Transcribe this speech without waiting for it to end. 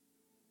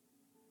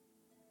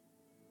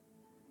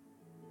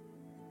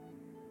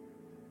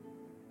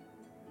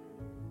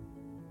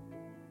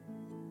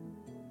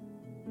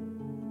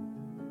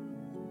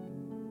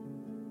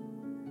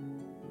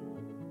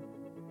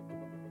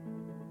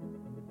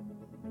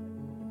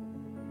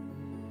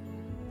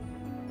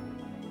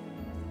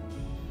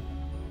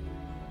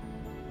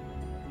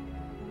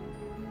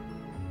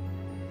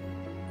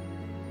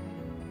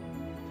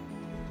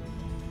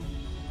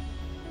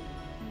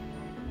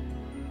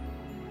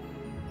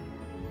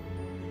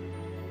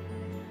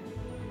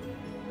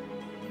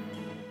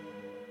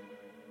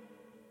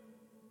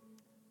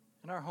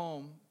our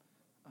home,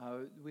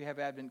 we have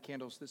Advent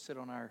candles that sit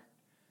on our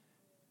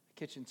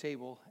kitchen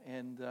table,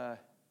 and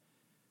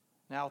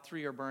now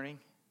 3 are burning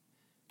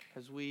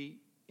as we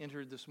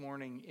entered this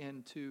morning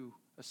into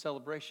a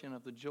celebration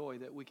of the joy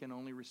that we can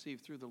only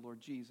receive through the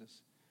Lord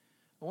Jesus.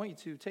 I want you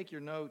to take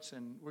your notes,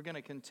 and we're going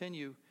to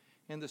continue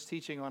in this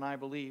teaching on I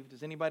Believe.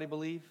 Does anybody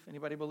believe?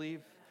 Anybody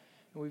believe?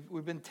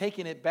 We've been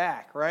taking it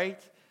back,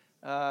 right?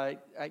 I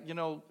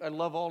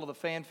love all of the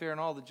fanfare and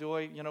all the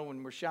joy,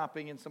 when we're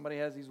shopping and somebody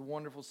has these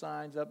wonderful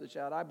signs up that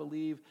shout, I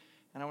believe.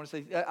 And I want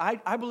to say,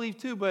 I believe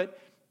too, but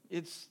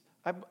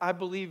I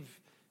believe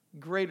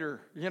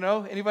greater,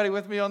 Anybody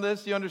with me on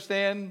this? You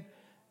understand?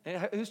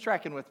 Who's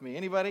tracking with me?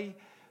 Anybody?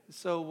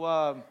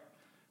 So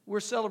we're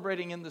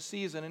celebrating in the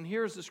season, and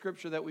here's the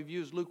scripture that we've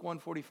used, Luke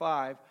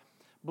 1:45.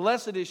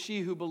 Blessed is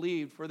she who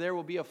believed, for there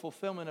will be a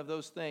fulfillment of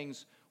those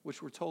things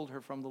which were told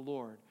her from the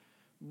Lord.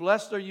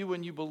 Blessed are you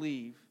when you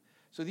believe.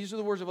 So these are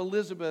the words of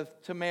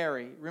Elizabeth to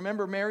Mary.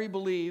 Remember, Mary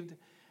believed,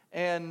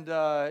 and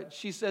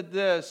she said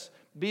this,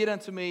 be it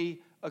unto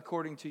me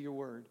according to your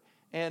word.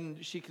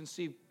 And she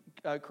conceived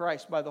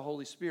Christ by the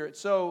Holy Spirit.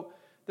 So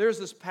there's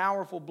this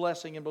powerful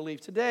blessing in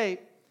belief. Today,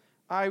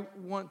 I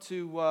want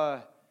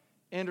to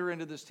enter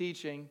into this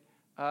teaching.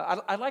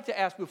 I'd like to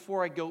ask,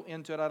 before I go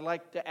into it, I'd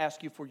like to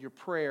ask you for your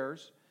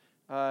prayers.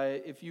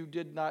 If you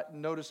did not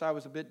notice, I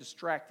was a bit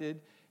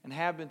distracted and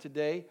have been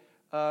today.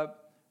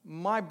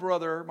 My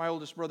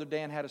oldest brother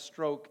Dan, had a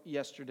stroke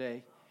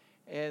yesterday,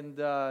 and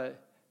so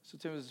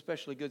Tim, it was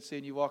especially good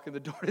seeing you walk in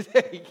the door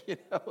today.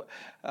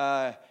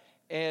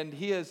 And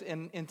he is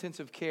in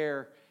intensive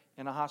care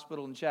in a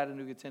hospital in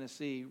Chattanooga,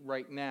 Tennessee,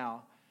 right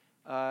now.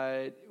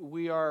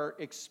 We are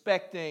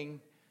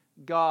expecting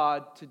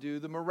God to do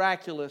the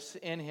miraculous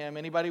in him.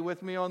 Anybody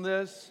with me on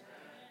this?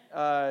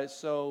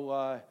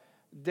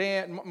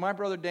 Dan, my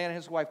brother Dan and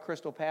his wife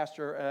Crystal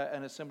pastor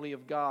an Assembly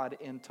of God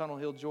in Tunnel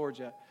Hill,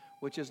 Georgia,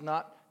 which is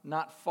not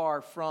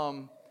far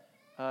from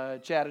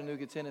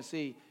Chattanooga,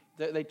 Tennessee.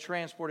 They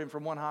transported him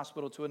from one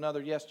hospital to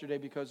another yesterday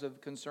because of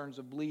concerns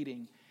of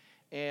bleeding.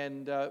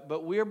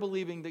 But we're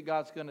believing that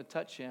God's going to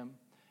touch him.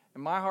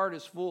 And my heart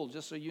is full,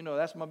 just so you know.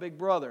 That's my big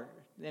brother.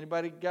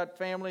 Anybody got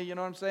family, you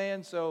know what I'm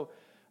saying? So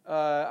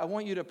I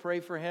want you to pray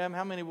for him.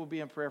 How many will be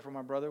in prayer for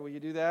my brother? Will you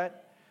do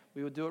that?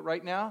 We will do it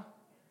right now?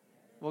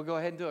 We'll go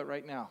ahead and do it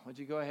right now. Would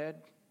you go ahead?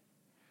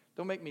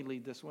 Don't make me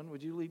lead this one.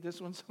 Would you lead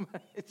this one?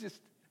 Somebody? It's just...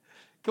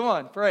 Come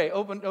on, pray.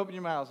 Open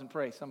your mouths and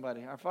pray,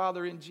 somebody. Our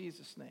Father, in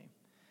Jesus' name,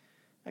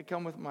 I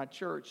come with my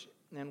church,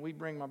 and we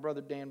bring my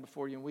brother Dan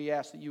before you, and we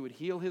ask that you would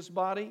heal his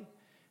body,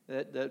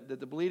 that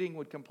the bleeding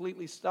would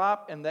completely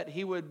stop, and that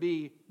he would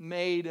be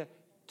made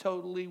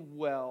totally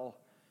well.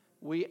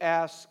 We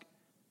ask,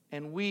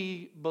 and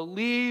we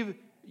believe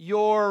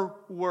your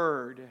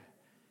word,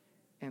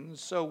 and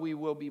so we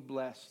will be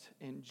blessed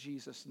in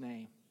Jesus'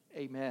 name.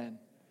 Amen.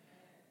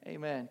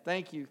 Amen.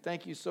 Thank you.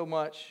 Thank you so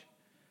much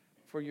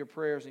for your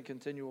prayers and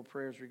continual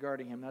prayers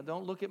regarding him. Now,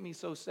 don't look at me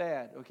so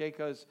sad, okay?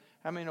 Because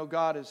how many know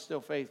God is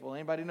still faithful?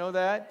 Anybody know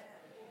that?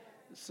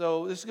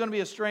 So this is going to be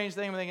a strange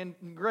thing. I'm thinking,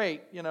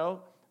 great,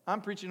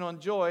 I'm preaching on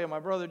joy, and my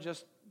brother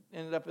just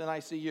ended up in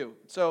ICU.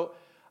 So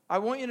I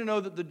want you to know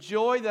that the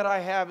joy that I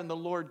have in the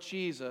Lord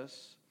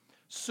Jesus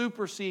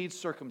supersedes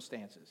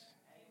circumstances.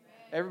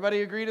 Amen.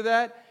 Everybody agree to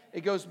that?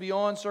 It goes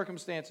beyond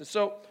circumstances.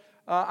 So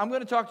I'm going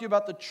to talk to you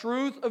about the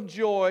truth of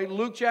joy,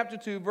 Luke chapter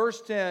 2,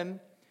 verse 10.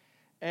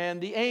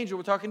 And the angel,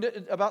 we're talking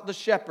about the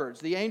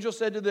shepherds. The angel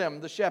said to them,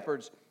 the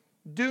shepherds,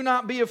 do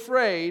not be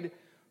afraid,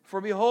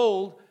 for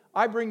behold,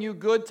 I bring you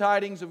good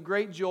tidings of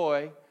great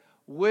joy,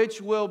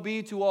 which will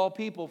be to all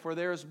people. For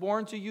there is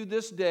born to you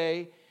this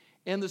day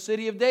in the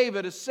city of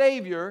David a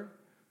Savior,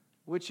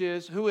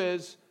 who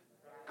is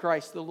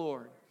Christ the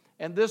Lord.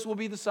 And this will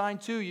be the sign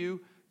to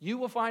you. You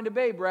will find a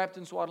babe wrapped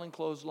in swaddling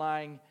clothes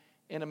lying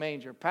in a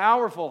manger.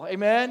 Powerful.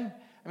 Amen?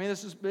 I mean,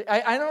 this is,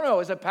 I don't know,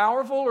 is it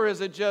powerful or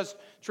is it just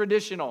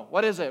traditional?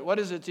 What is it? What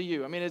is it to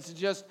you? I mean, it's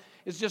just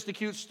a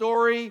cute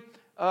story,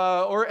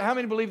 or how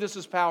many believe this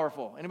is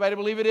powerful? Anybody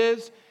believe it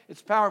is?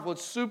 It's powerful.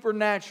 It's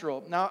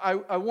supernatural. Now,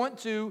 I want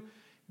to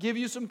give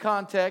you some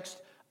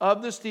context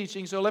of this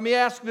teaching. So let me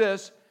ask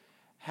this.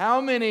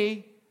 How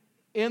many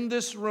in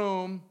this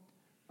room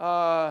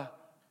own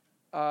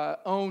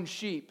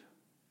sheep?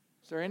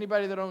 Is there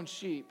anybody that owns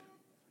sheep?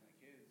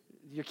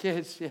 Your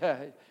kids, yeah.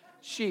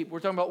 Sheep. We're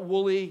talking about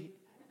woolly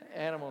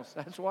animals.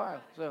 That's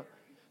wild.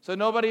 So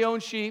nobody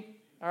owns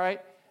sheep. All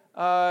right.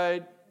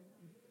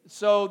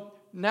 So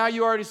now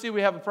you already see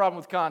we have a problem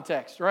with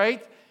context,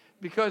 right?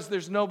 Because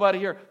there's nobody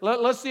here.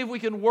 Let's see if we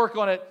can work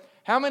on it.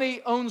 How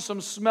many own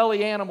some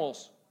smelly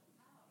animals?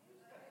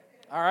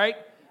 All right.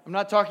 I'm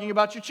not talking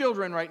about your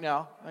children right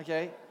now.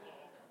 Okay.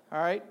 All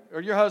right. Or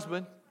your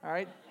husband. All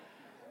right.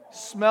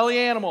 Smelly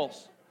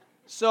animals.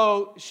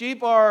 So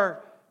sheep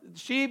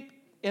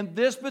in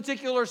this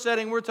particular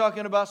setting, we're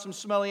talking about some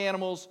smelly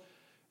animals.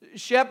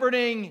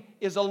 Shepherding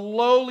is a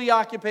lowly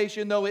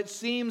occupation, though it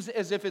seems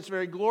as if it's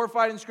very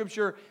glorified in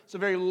Scripture. It's a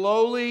very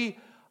lowly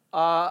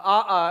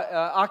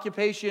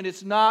occupation.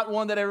 It's not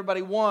one that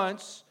everybody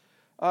wants.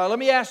 Let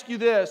me ask you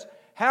this.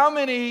 How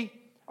many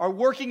are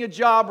working a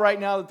job right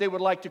now that they would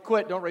like to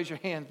quit, don't raise your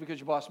hands because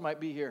your boss might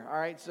be here. All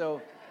right,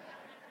 so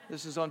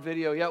this is on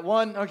video. Yeah,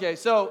 one. Okay,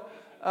 so,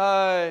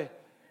 but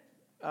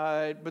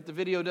the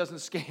video doesn't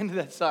scan to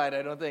that side,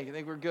 I don't think. I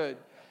think we're good.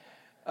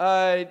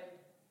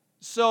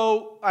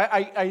 So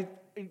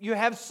you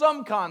have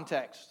some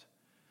context.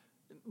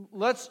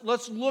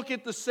 Let's look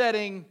at the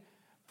setting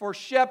for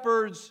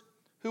shepherds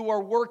who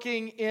are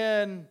working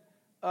in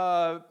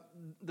the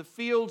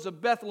fields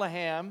of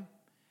Bethlehem,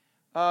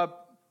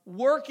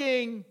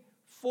 working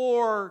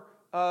for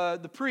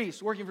the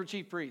priests, working for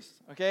chief priests.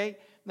 Okay.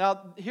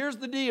 Now here's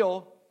the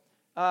deal.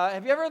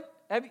 Does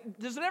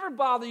it ever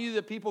bother you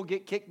that people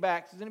get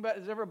kickbacks? Does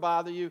it ever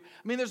bother you?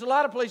 I mean, there's a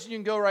lot of places you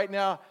can go right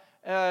now.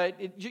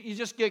 You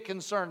just get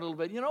concerned a little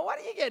bit. You know, what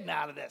are you getting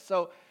out of this?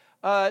 So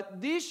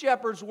these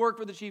shepherds work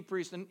for the chief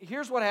priest, and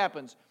here's what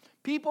happens.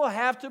 People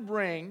have to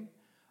bring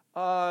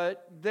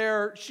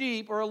their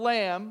sheep or a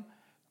lamb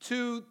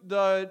to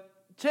the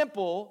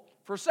temple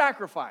for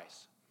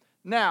sacrifice.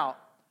 Now,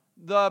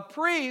 the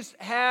priests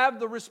have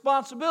the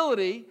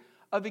responsibility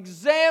of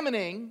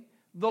examining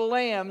the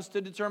lambs to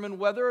determine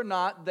whether or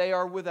not they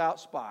are without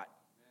spot,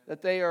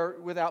 that they are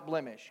without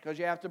blemish, because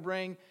you have to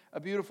bring a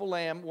beautiful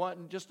lamb,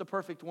 just a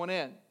perfect one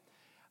in.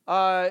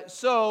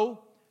 So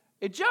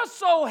it just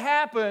so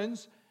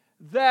happens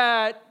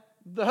that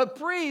the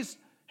priests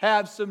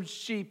have some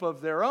sheep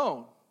of their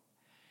own.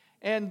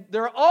 And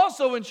they're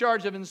also in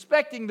charge of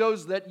inspecting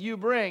those that you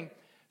bring.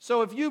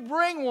 So if you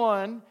bring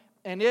one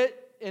and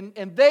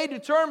they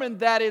determine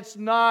that it's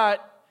not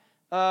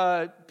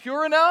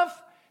pure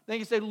enough, then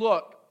you say,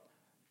 look,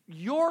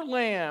 your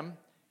lamb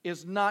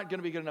is not going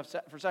to be good enough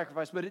for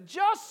sacrifice, but it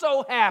just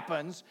so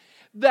happens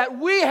that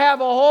we have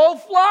a whole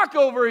flock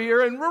over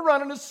here and we're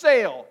running a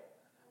sale.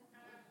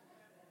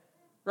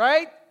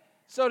 Right?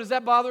 So does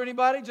that bother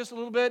anybody just a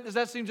little bit? Does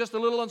that seem just a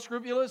little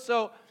unscrupulous?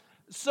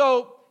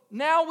 So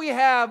now we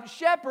have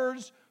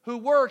shepherds who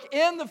work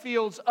in the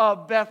fields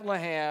of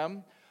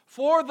Bethlehem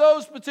for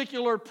those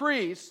particular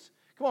priests.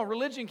 Come on,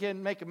 religion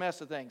can make a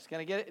mess of things.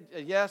 Can I get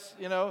it? Yes,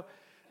 you know.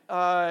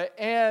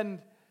 I'm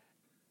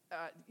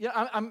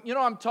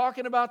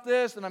talking about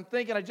this, and I'm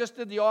thinking, I just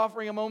did the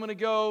offering a moment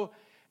ago.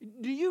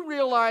 Do you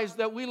realize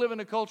that we live in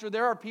a culture,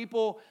 there are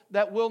people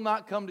that will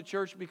not come to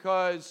church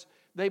because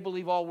they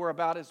believe all we're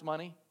about is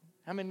money?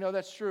 How many know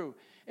that's true?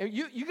 And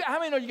how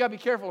many know you got to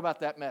be careful about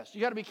that mess?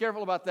 You got to be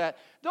careful about that.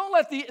 Don't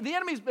let the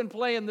enemy's been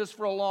playing this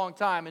for a long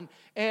time,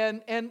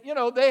 and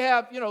they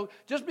have,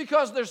 just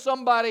because there's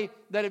somebody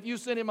that if you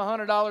send him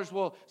 $100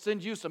 will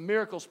send you some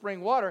miracle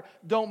spring water,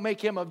 don't make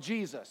him of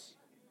Jesus.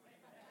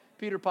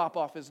 Peter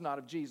Popoff is not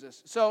of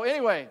Jesus. So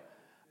anyway,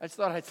 I just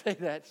thought I'd say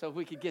that so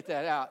we could get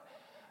that out.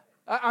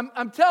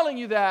 I'm telling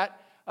you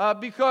that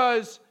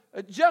because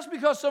just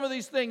because some of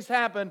these things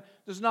happen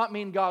does not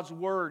mean God's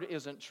word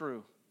isn't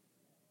true.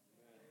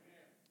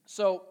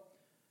 So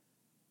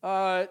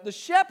the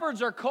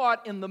shepherds are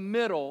caught in the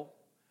middle.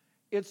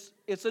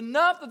 It's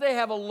enough that they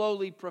have a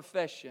lowly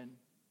profession,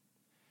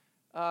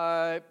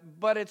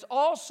 but it's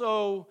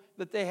also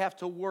that they have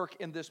to work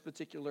in this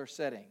particular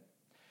setting.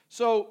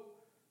 So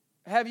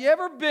have you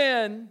ever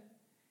been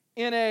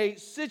in a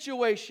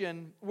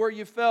situation where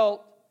you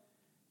felt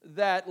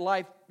that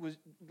life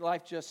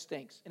just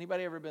stinks?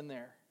 Anybody ever been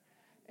there?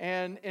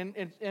 And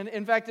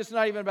in fact, it's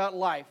not even about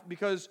life,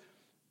 because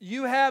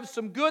you have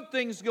some good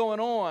things going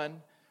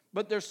on,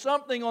 but there's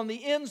something on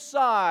the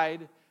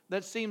inside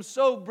that seems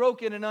so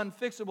broken and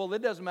unfixable that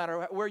it doesn't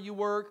matter where you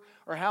work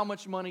or how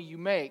much money you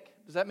make.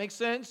 Does that make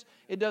sense?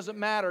 It doesn't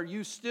matter.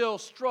 You still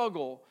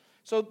struggle.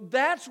 So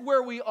that's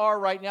where we are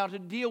right now to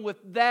deal with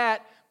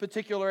that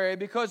particular area,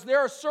 because there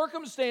are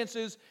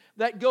circumstances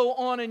that go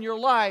on in your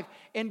life,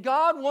 and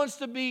God wants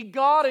to be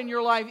God in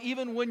your life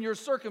even when your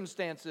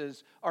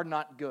circumstances are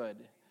not good.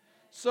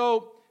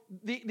 So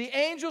the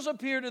angels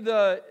appear to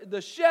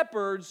the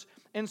shepherds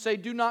and say,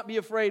 do not be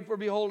afraid, for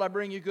behold, I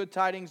bring you good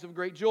tidings of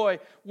great joy,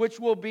 which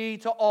will be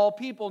to all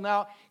people.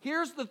 Now,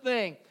 here's the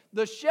thing.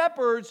 The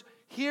shepherds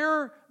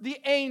hear the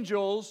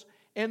angels,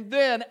 and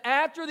then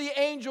after the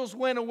angels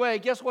went away,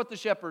 guess what the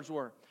shepherds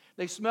were?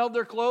 They smelled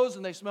their clothes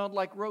and they smelled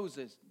like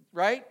roses,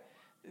 right?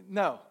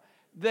 No.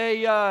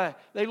 They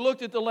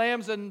looked at the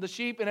lambs and the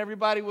sheep, and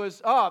everybody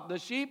was, the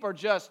sheep are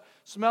just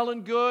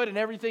smelling good and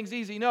everything's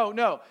easy.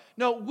 No.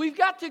 We've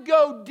got to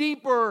go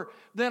deeper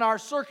than our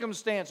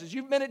circumstances.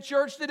 You've been at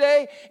church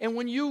today, and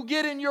when you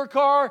get in your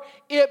car,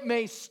 it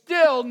may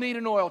still need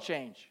an oil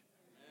change.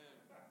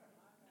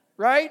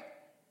 Right?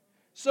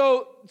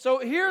 So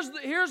here's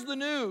the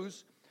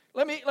news.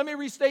 Let me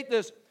restate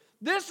this.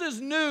 This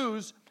is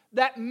news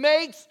that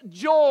makes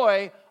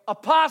joy a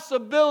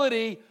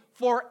possibility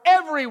for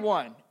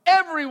everyone.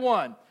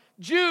 Everyone.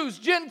 Jews,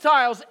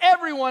 Gentiles,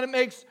 everyone, it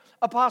makes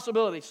a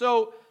possibility.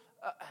 So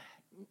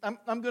I'm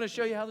going to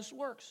show you how this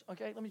works.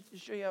 Okay, let me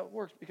just show you how it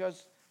works,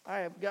 because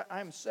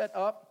I'm set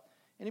up.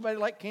 Anybody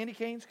like candy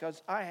canes?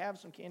 Because I have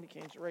some candy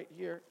canes right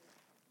here.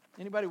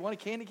 Anybody want a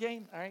candy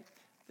cane? All right,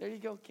 there you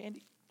go,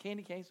 candy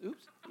canes.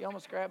 Oops, you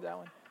almost grabbed that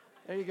one.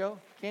 There you go.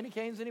 Candy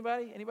canes,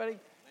 anybody? Anybody?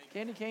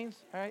 Candy canes?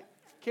 All right.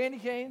 Candy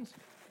canes.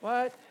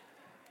 What?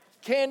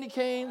 Candy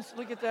canes.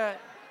 Look at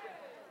that.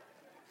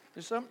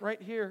 There's something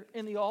right here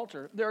in the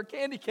altar. There are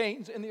candy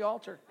canes in the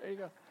altar. There you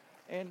go.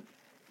 And,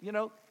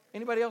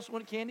 anybody else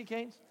want candy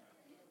canes?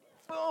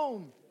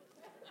 Boom.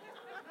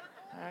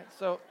 All right,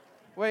 so,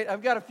 wait,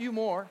 I've got a few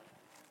more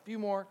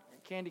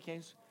candy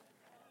canes.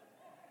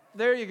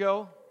 There you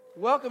go.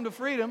 Welcome to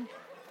freedom.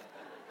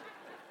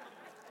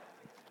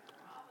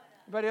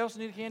 Anybody else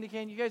need a candy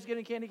cane? You guys get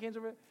any candy canes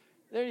over there?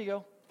 There you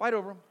go. Fight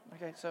over them.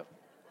 Okay, so.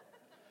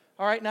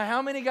 All right, now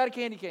how many got a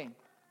candy cane?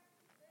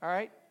 All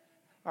right.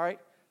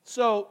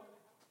 So,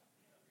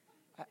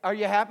 are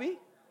you happy?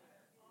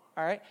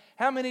 All right.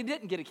 How many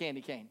didn't get a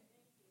candy cane?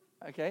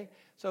 Okay.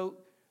 So,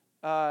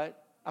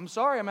 I'm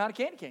sorry, I'm out of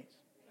candy canes.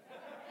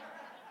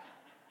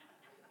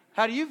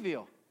 How do you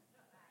feel?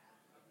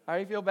 How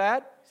do you feel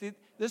bad? See,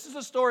 this is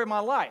the story of my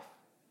life.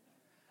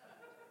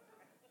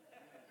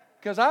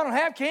 Because I don't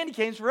have candy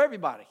canes for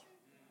everybody.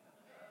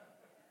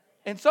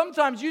 And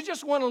sometimes you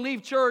just want to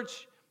leave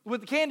church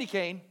with the candy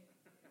cane.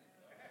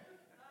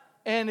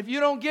 And if you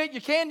don't get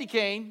your candy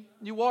cane,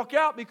 you walk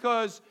out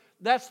because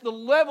that's the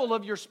level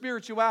of your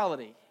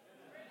spirituality.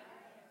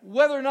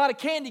 Whether or not a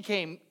candy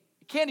cane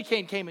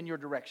came in your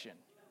direction.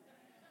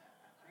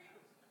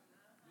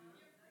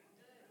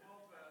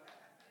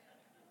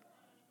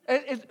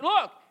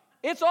 Look,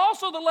 it's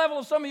also the level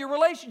of some of your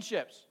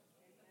relationships.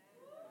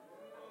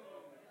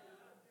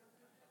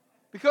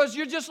 Because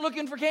you're just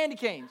looking for candy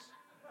canes.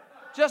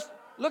 Just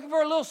looking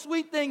for a little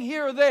sweet thing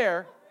here or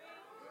there.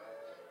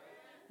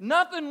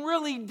 Nothing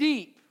really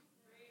deep.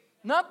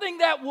 Nothing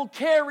that will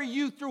carry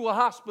you through a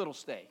hospital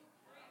stay.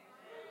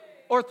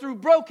 Or through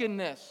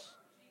brokenness.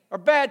 Or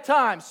bad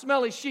times,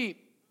 smelly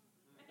sheep.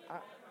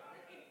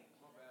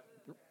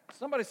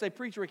 Somebody say,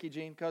 preach, Ricky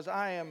Jean, because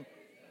I am...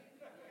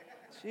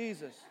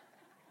 Jesus.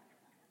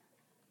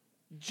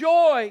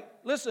 Joy,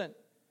 listen.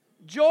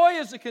 Joy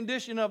is a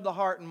condition of the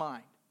heart and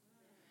mind.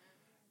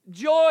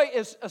 Joy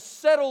is a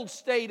settled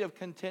state of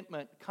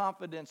contentment,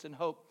 confidence, and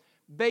hope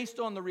based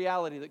on the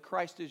reality that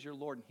Christ is your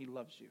Lord and He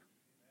loves you.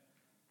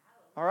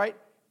 All right?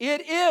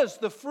 It is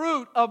the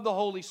fruit of the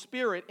Holy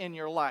Spirit in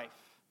your life.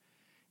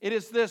 It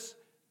is this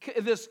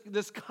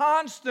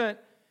constant.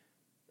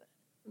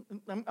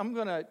 I'm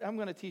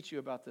gonna teach you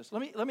about this.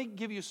 Let me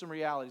give you some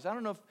realities. I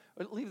don't know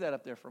if leave that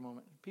up there for a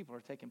moment. People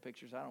are taking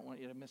pictures. I don't want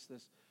you to miss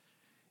this.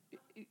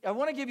 I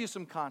want to give you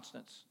some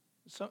constants.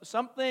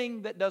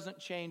 Something that doesn't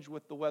change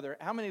with the weather.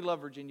 How many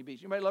love Virginia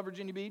Beach? Anybody love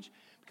Virginia Beach?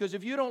 Because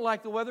if you don't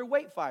like the weather,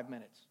 wait 5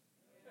 minutes.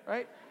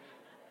 Right?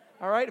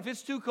 All right? If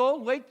it's too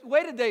cold, wait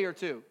a day or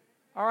two.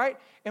 All right?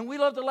 And we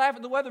love to laugh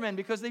at the weathermen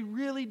because they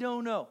really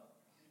don't know.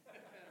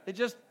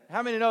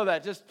 How many know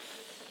that?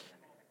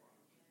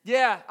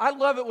 Yeah, I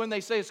love it when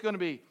they say it's going to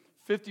be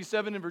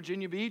 57 in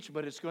Virginia Beach,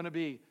 but it's going to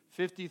be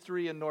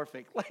 53 in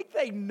Norfolk. Like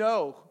they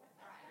know.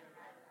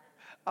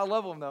 I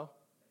love them though.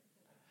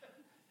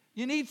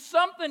 You need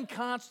something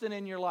constant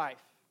in your life.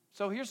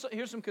 So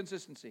here's some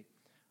consistency.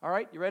 All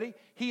right, you ready?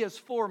 He is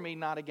for me,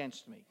 not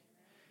against me.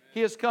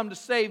 He has come to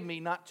save me,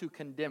 not to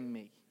condemn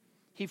me.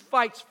 He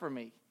fights for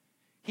me.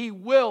 He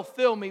will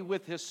fill me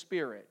with His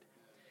Spirit.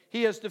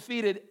 He has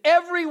defeated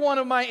every one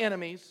of my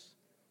enemies.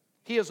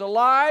 He is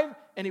alive,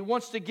 and He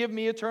wants to give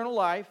me eternal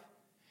life.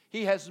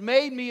 He has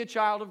made me a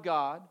child of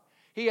God.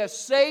 He has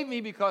saved me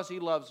because He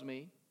loves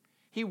me.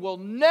 He will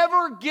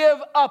never give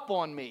up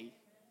on me.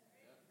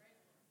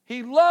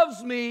 He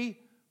loves me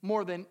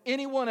more than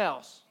anyone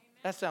else.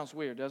 That sounds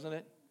weird, doesn't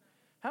it?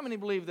 How many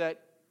believe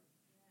that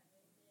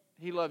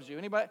He loves you?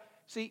 Anybody?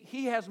 See,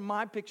 He has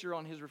my picture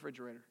on His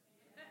refrigerator.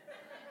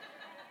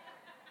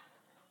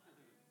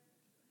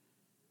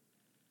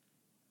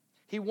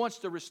 He wants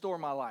to restore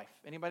my life.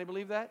 Anybody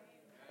believe that?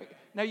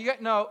 Now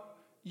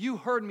you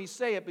heard me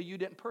say it, but you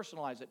didn't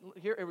personalize it.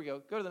 Here we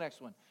go. Go to the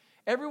next one.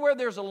 Everywhere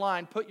there's a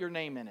line, put your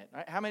name in it.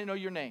 Right? How many know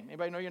your name?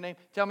 Anybody know your name?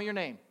 Tell me your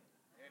name.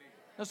 Eddie.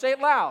 Now say it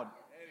loud.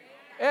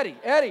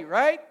 Eddie,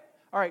 right?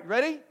 All right,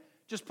 ready?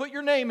 Just put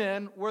your name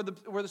in where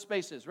the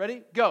space is.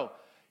 Ready? Go.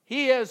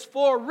 He is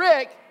for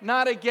Rick,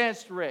 not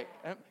against Rick.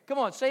 Come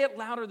on, say it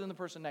louder than the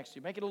person next to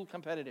you. Make it a little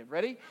competitive.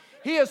 Ready?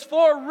 He is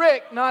for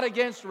Rick, not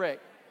against Rick.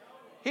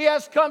 He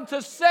has come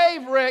to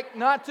save Rick,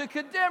 not to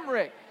condemn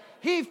Rick.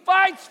 He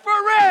fights for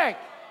Rick.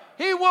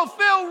 He will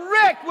fill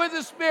Rick with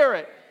His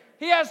Spirit.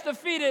 He has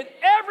defeated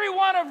every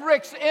one of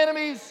Rick's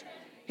enemies.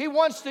 He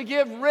wants to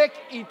give Rick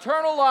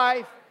eternal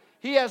life.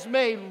 He has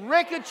made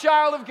Rick a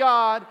child of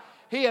God.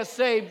 He has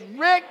saved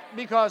Rick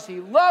because He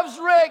loves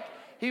Rick.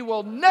 He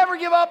will never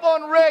give up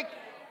on Rick.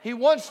 He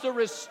wants to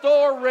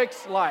restore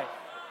Rick's life.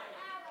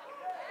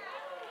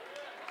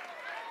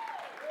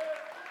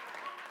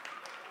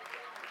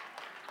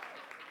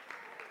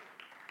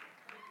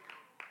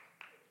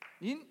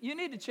 You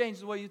need to change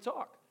the way you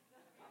talk.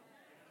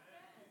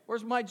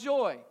 Where's my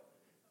joy?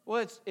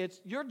 Well,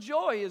 it's your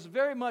joy is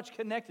very much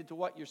connected to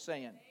what you're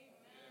saying.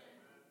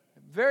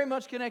 Very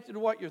much connected to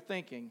what you're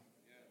thinking.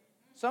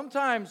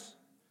 Sometimes,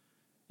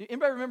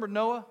 anybody remember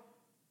Noah?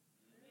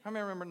 How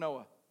many remember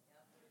Noah?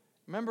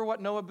 Remember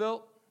what Noah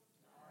built?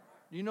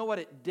 Do you know what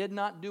it did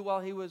not do while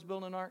he was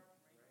building an ark?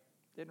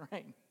 It didn't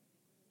rain.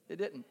 It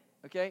didn't.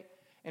 okay?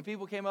 And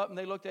people came up and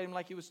they looked at him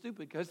like he was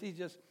stupid because he's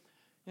just,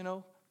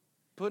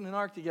 putting an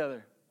ark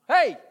together.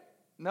 Hey,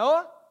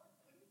 Noah,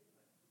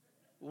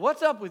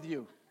 what's up with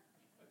you?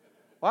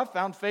 Well, I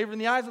found favor in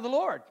the eyes of the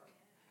Lord,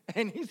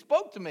 and he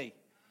spoke to me.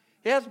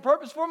 He has a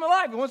purpose for my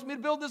life. He wants me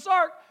to build this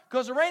ark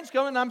because the rain's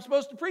coming, and I'm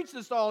supposed to preach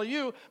this to all of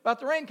you about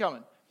the rain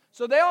coming.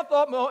 So they all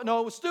thought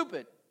Noah was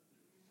stupid.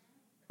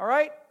 All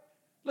right?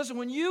 Listen,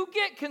 when you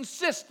get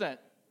consistent,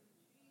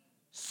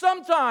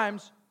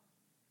 sometimes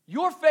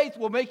your faith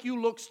will make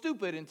you look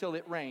stupid until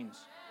it rains.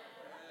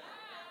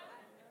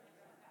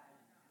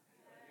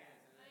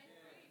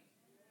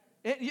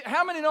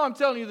 How many know I'm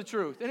telling you the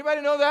truth?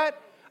 Anybody know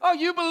that? Oh,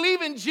 you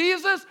believe in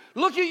Jesus?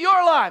 Look at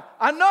your life.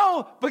 I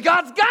know, but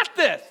God's got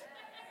this.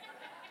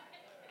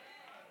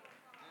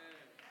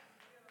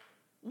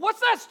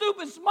 What's that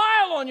stupid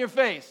smile on your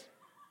face?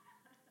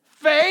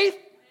 Faith,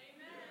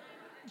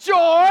 joy.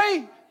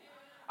 I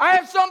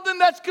have something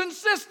that's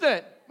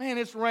consistent. Man,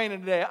 it's raining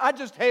today. I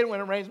just hate it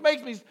when it rains. It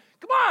makes me,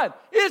 come on,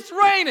 it's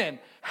raining.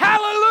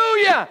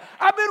 Hallelujah.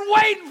 I've been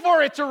waiting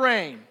for it to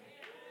rain.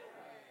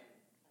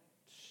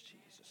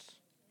 Jesus.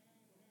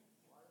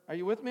 Are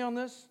you with me on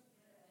this?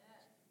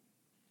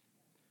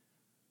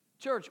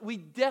 Church, we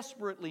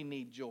desperately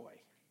need joy.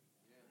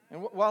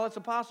 And while it's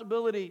a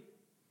possibility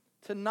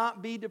to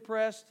not be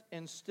depressed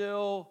and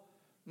still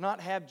not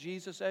have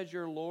Jesus as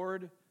your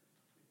Lord,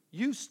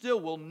 you still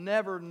will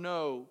never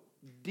know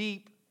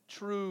deep,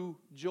 true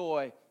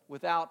joy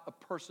without a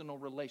personal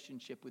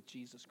relationship with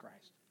Jesus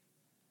Christ.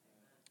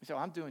 So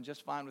I'm doing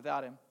just fine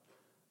without Him.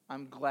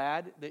 I'm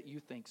glad that you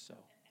think so.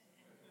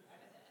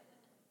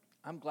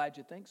 I'm glad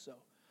you think so.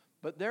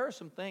 But there are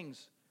some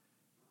things,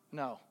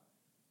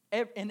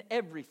 in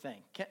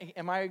everything.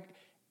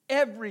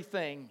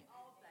 Everything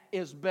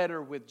is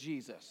better with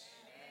Jesus.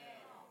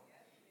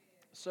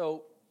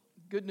 So,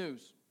 good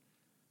news.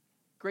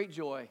 Great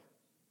joy.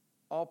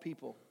 All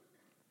people.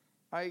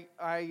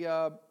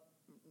 The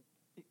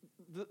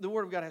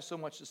Word of God has so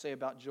much to say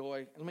about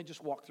joy. Let me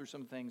just walk through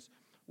some things.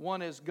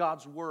 One is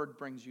God's Word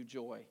brings you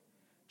joy.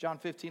 John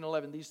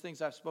 15:11, these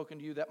things I've spoken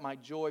to you that my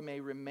joy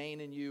may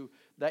remain in you,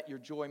 that your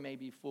joy may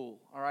be full.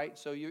 All right,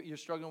 so you're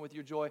struggling with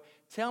your joy.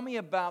 Tell me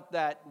about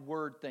that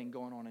word thing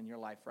going on in your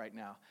life right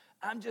now.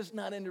 I'm just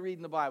not into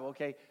reading the Bible.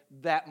 Okay,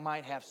 that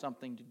might have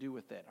something to do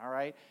with it. All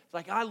right, it's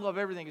like I love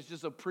everything. It's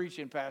just a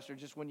preaching, pastor.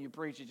 Just when you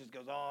preach, it just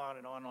goes on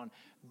and on and on.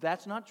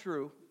 That's not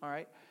true. All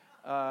right,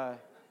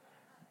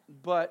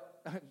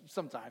 but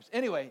sometimes.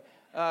 Anyway,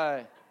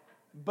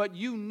 but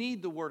you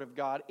need the Word of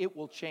God. It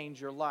will change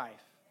your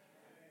life.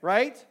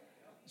 Right?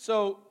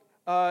 So,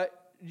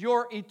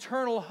 your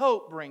eternal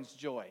hope brings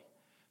joy.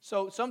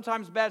 So,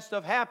 sometimes bad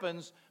stuff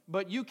happens,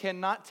 but you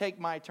cannot take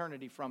my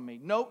eternity from me.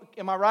 No,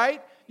 am I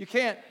right? You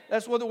can't.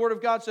 That's what the Word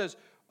of God says.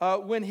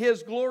 When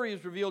His glory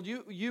is revealed,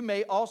 you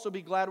may also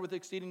be glad with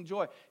exceeding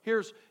joy.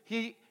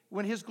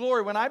 When His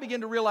glory, when I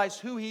begin to realize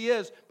who He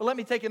is, but let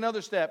me take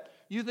another step.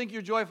 You think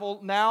you're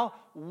joyful now?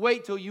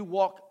 Wait till you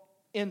walk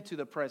into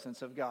the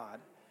presence of God.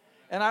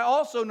 And I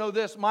also know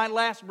this, my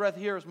last breath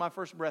here is my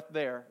first breath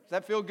there. Does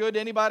that feel good to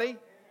anybody?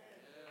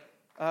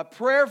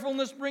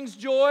 Prayerfulness brings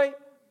joy,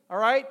 all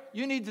right?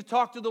 You need to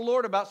talk to the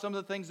Lord about some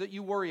of the things that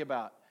you worry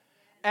about.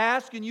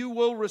 Ask and you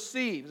will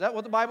receive. Is that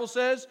what the Bible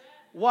says?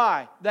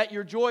 Why? That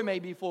your joy may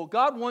be full.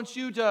 God wants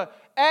you to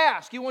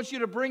ask. He wants you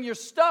to bring your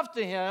stuff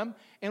to Him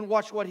and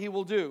watch what He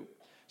will do.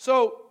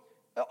 So,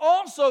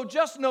 also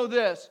just know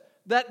this,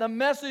 that the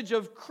message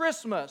of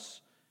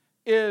Christmas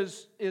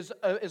is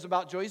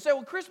about joy. You say,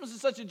 well, Christmas is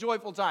such a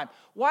joyful time.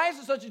 Why is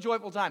it such a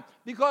joyful time?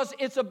 Because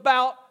it's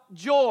about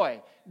joy.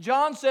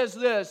 John says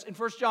this in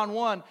 1 John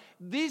 1,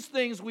 these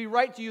things we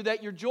write to you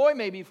that your joy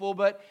may be full.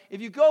 But if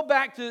you go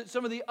back to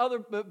some of the other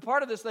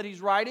part of this that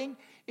he's writing,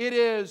 it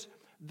is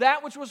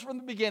that which was from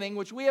the beginning,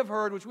 which we have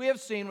heard, which we have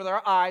seen with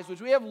our eyes,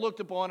 which we have looked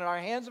upon and our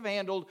hands have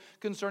handled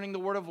concerning the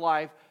word of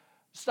life.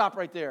 Stop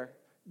right there.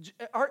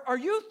 Are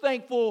you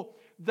thankful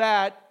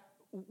that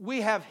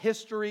we have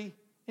history?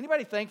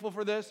 Anybody thankful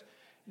for this?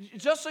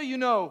 Just so you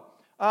know,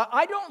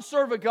 I don't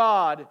serve a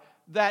God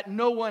that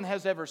no one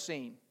has ever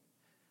seen.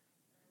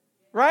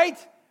 Right?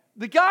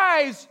 The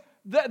guys,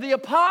 the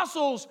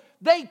apostles,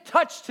 they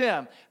touched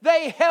Him.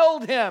 They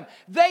held Him.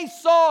 They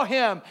saw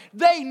Him.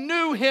 They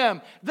knew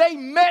Him. They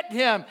met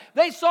Him.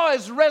 They saw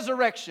His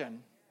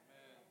resurrection.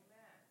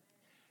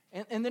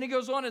 And then he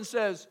goes on and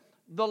says,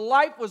 the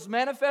life was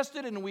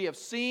manifested, and we have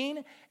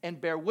seen and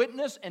bear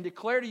witness and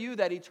declare to you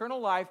that eternal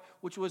life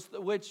which was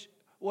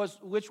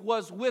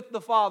with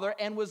the Father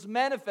and was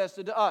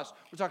manifested to us.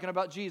 We're talking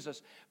about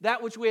Jesus.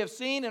 That which we have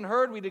seen and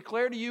heard, we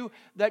declare to you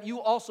that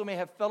you also may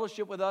have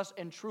fellowship with us,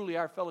 and truly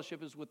our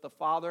fellowship is with the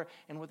Father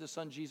and with His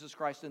Son, Jesus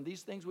Christ. And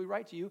these things we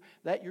write to you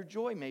that your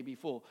joy may be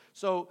full.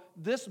 So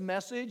this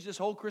message, this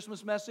whole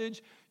Christmas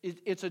message,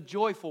 it's a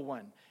joyful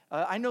one.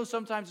 I know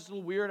sometimes it's a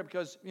little weird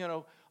because,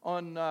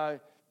 on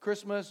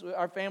Christmas,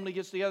 our family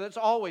gets together. It's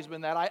always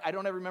been that. I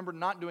don't ever remember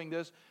not doing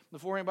this.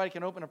 Before anybody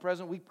can open a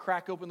present, we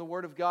crack open the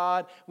Word of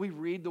God. We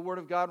read the Word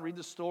of God, read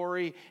the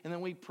story, and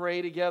then we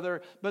pray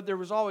together. But there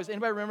was always,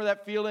 anybody remember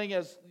that feeling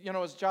as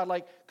a child,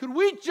 like, could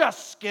we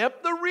just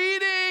skip the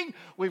reading?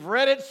 We've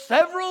read it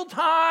several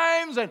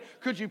times, and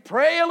could you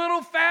pray a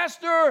little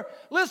faster?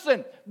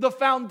 Listen, the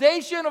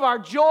foundation of our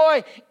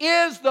joy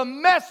is the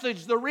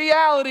message, the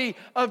reality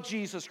of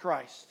Jesus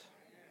Christ.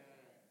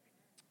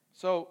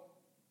 So,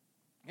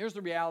 here's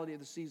the reality of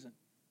the season,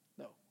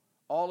 though.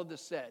 All of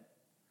this said,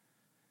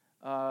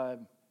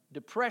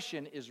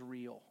 depression is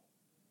real.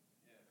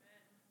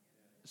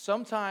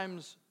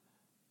 Sometimes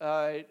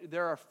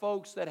there are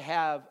folks that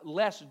have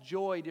less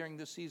joy during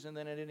this season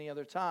than at any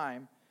other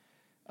time.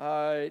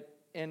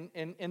 In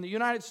the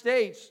United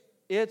States,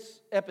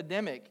 it's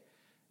epidemic.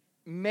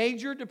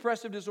 Major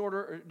depressive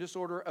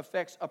disorder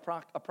affects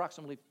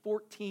approximately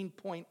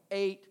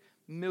 14.8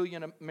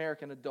 million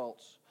American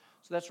adults.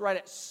 So that's right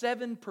at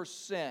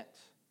 7%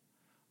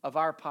 of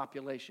our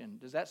population.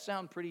 Does that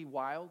sound pretty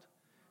wild?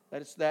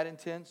 That it's that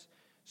intense?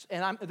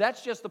 And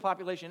that's just the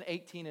population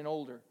 18 and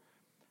older.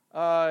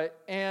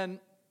 And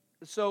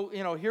so,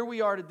 here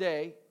we are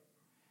today,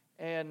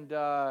 and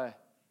I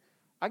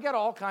got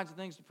all kinds of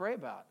things to pray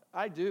about.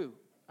 I do.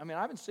 I've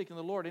been seeking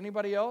the Lord.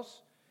 Anybody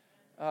else?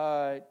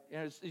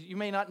 You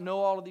may not know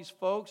all of these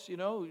folks,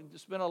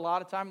 spent a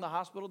lot of time in the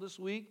hospital this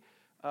week.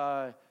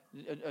 A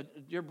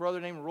dear brother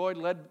named Roy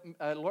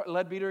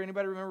Ledbeater.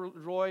 Anybody remember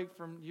Roy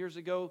from years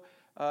ago?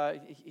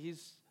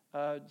 He's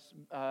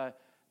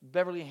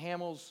Beverly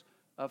Hamill's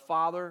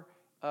father.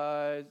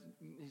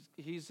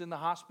 He's in the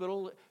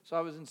hospital. So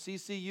I was in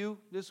CCU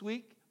this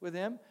week with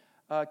him.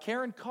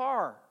 Karen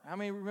Carr. How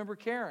many remember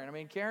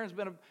Karen? Karen's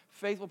been a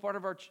faithful part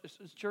of our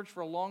church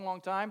for a long,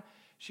 long time.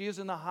 She is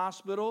in the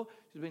hospital.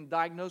 She's been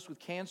diagnosed with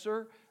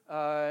cancer.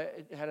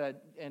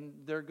 And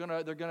they're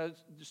gonna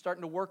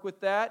starting to work with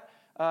that.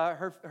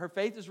 Her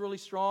faith is really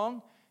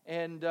strong,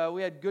 and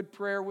we had good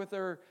prayer with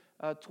her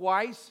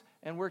twice,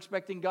 and we're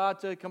expecting God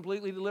to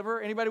completely deliver.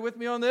 Anybody with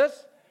me on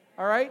this?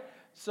 All right.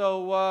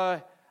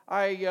 So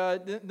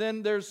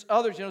then there's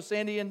others.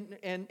 Sandy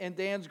and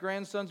Dan's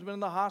grandson's been in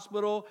the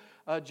hospital.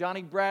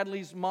 Johnny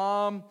Bradley's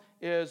mom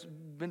has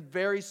been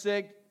very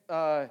sick.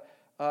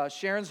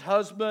 Sharon's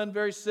husband,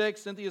 very sick.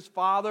 Cynthia's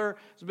father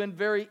has been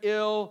very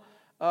ill.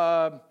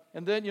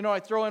 And then, I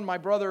throw in my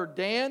brother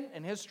Dan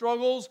and his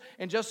struggles.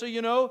 And just so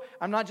you know,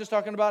 I'm not just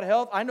talking about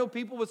health. I know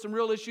people with some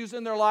real issues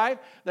in their life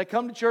that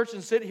come to church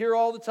and sit here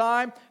all the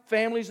time.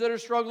 Families that are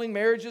struggling,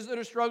 marriages that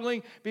are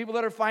struggling, people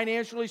that are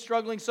financially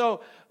struggling.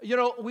 So,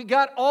 we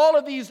got all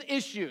of these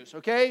issues,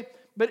 okay?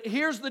 But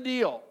here's the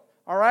deal,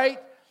 all right?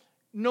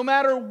 No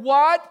matter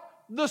what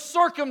the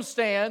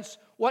circumstance,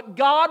 what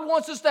God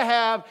wants us to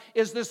have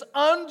is this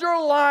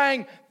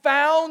underlying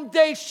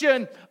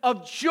foundation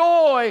of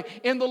joy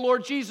in the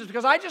Lord Jesus.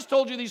 Because I just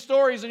told you these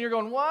stories and you're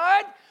going,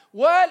 what?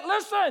 What?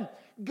 Listen,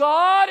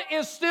 God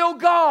is still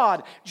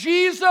God.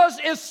 Jesus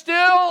is still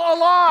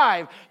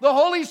alive. The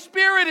Holy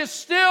Spirit is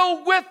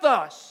still with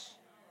us.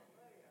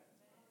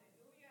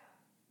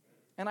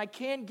 And I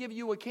can't give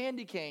you a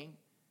candy cane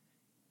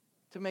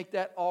to make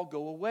that all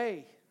go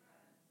away.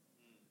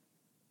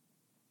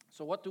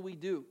 So what do we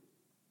do?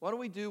 What do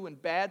we do when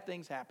bad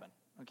things happen?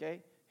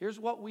 Okay? Here's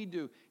what we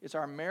do. It's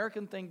our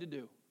American thing to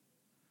do.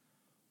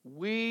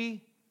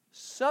 We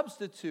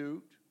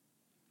substitute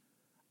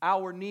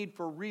our need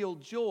for real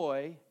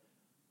joy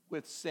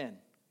with sin.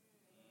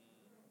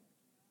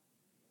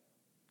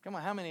 Come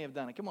on, how many have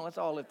done it? Come on, let's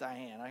all lift our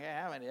hand. Okay,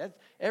 how many?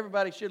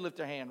 Everybody should lift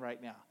their hand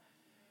right now.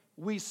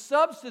 We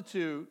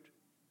substitute,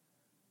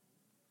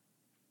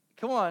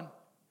 come on,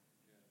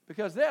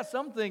 because there are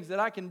some things that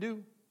I can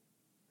do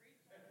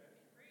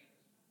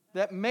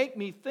that make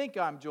me think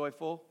I'm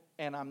joyful,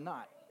 and I'm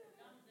not.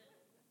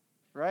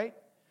 Right?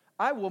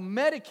 I will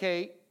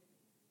medicate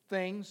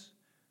things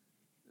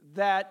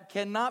that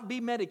cannot be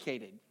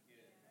medicated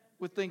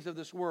with things of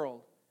this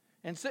world.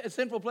 And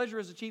sinful pleasure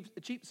is a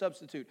cheap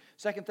substitute.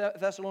 2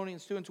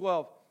 Thessalonians 2 and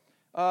 12.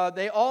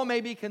 They all may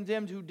be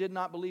condemned who did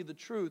not believe the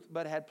truth,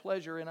 but had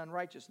pleasure in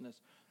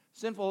unrighteousness.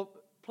 Sinful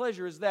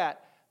pleasure is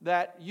that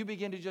you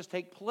begin to just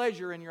take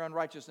pleasure in your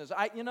unrighteousness.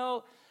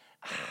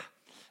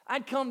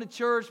 I'd come to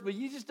church, but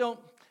you just don't,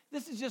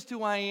 this is just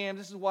who I am.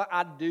 This is what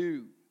I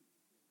do.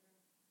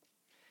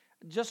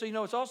 Just so you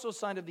know, it's also a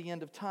sign of the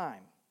end of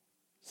time.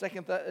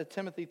 2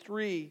 Timothy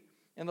 3,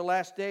 in the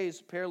last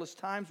days, perilous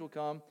times will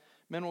come.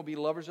 Men will be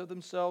lovers of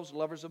themselves,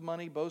 lovers of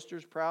money,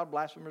 boasters, proud,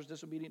 blasphemers,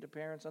 disobedient to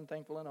parents,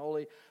 unthankful,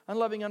 unholy,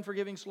 unloving,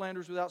 unforgiving,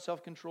 slanderers, without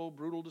self-control,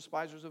 brutal,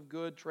 despisers of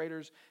good,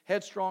 traitors,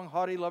 headstrong,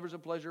 haughty, lovers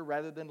of pleasure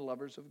rather than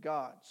lovers of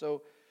God.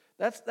 So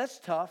that's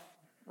tough,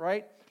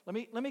 right?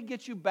 Let me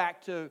get you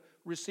back to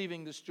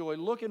receiving this joy.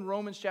 Look in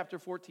Romans chapter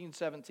 14,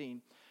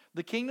 17.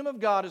 The kingdom of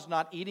God is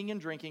not eating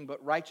and drinking,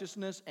 but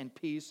righteousness and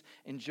peace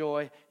and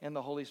joy in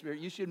the Holy Spirit.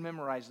 You should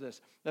memorize this.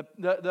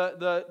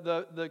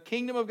 The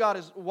kingdom of God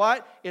is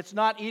what? It's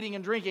not eating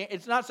and drinking.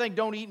 It's not saying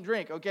don't eat and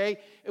drink, okay?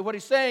 What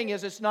he's saying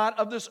is it's not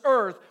of this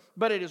earth,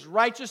 but it is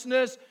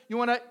righteousness. You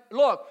want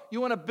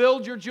to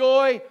build your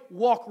joy?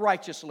 Walk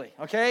righteously,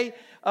 okay?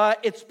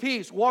 It's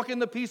peace. Walk in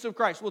the peace of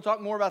Christ. We'll talk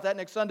more about that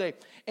next Sunday.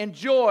 And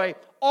joy,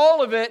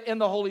 all of it in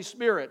the Holy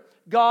Spirit.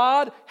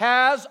 God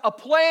has a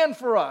plan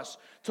for us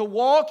to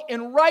walk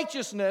in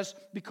righteousness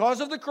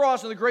because of the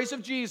cross and the grace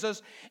of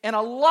Jesus, and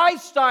a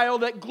lifestyle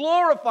that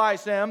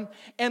glorifies Him,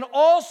 and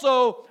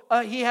also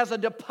He has a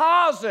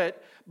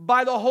deposit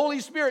by the Holy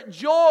Spirit.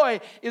 Joy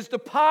is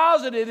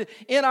deposited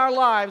in our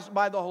lives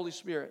by the Holy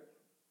Spirit.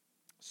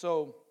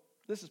 So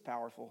this is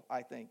powerful,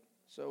 I think.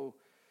 So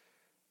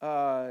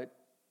I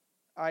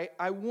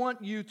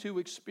want you to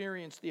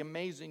experience the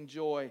amazing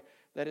joy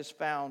that is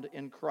found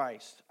in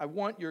Christ. I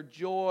want your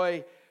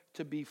joy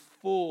to be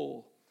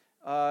full.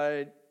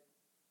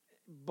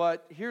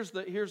 But here's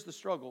the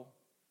struggle.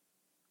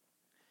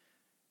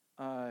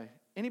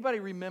 Anybody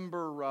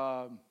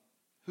remember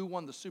who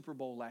won the Super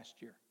Bowl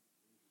last year?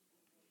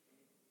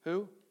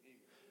 Who?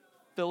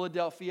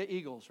 Philadelphia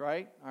Eagles,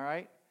 right? All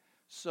right.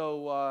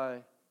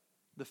 So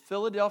the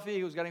Philadelphia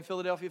Eagles, got any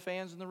Philadelphia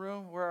fans in the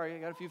room? Where are you?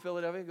 Got a few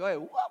Philadelphia? Go ahead.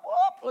 Whoop,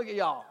 whoop. Look at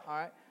y'all. All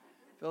right.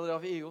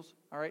 Philadelphia Eagles.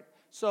 All right.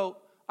 So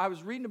I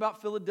was reading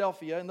about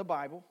Philadelphia in the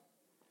Bible.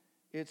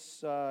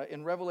 It's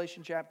in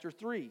Revelation chapter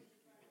 3.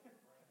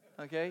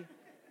 Okay?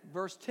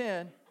 Verse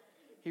 10.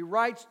 He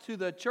writes to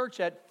the church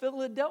at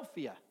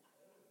Philadelphia.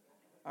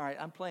 All right,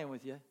 I'm playing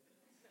with you.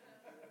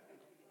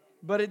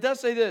 But it does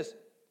say this.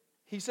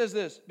 He says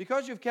this,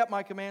 because you've kept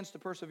my commands to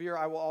persevere,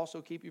 I will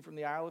also keep you from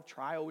the isle of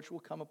trial, which will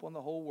come upon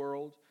the whole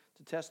world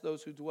to test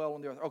those who dwell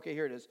on the earth. Okay,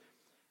 here it is.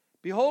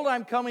 Behold,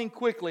 I'm coming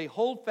quickly.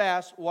 Hold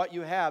fast what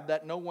you have,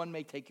 that no one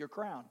may take your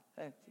crown.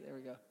 There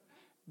we go.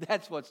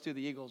 That's what's to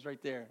the Eagles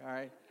right there, all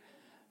right?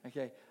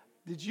 Okay.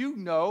 Did you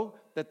know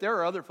that there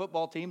are other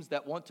football teams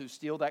that want to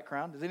steal that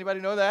crown? Does anybody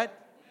know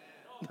that?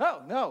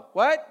 No.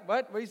 What?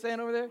 What are you saying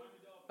over there?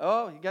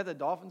 Oh, you got the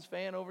Dolphins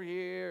fan over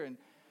here, and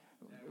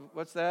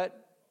what's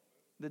that?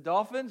 The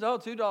Dolphins? Oh,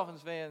 2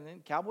 Dolphins fans.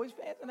 And Cowboys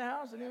fans in the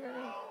house?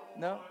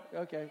 No?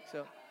 Okay,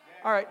 so.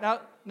 All right,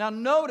 now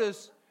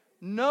notice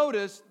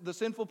the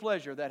sinful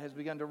pleasure that has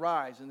begun to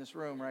rise in this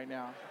room right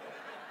now.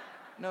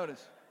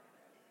 Notice.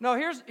 No,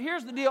 here's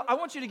the deal. I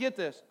want you to get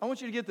this.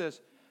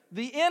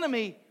 The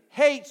enemy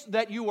hates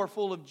that you are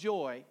full of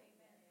joy.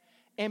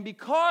 And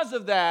because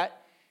of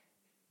that,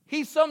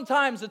 he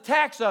sometimes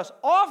attacks us.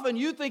 Often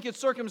you think it's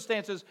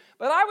circumstances,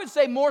 but I would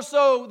say more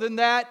so than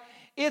that,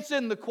 it's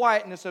in the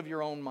quietness of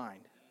your own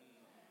mind.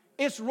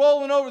 It's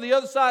rolling over the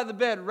other side of the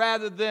bed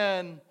rather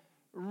than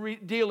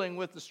dealing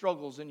with the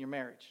struggles in your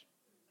marriage.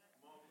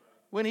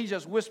 When he's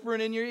just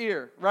whispering in your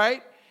ear,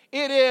 right?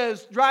 It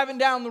is driving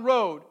down the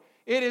road.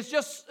 It is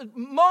just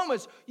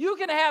moments. You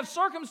can have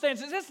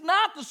circumstances. It's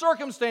not the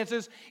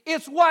circumstances.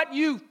 It's what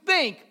you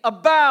think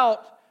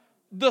about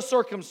the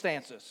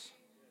circumstances.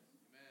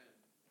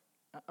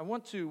 I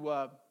want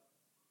to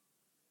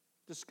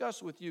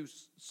discuss with you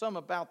some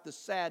about the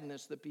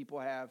sadness that people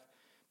have,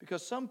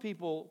 because some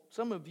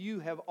of you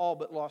have all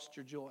but lost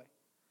your joy.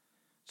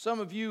 Some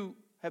of you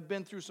have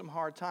been through some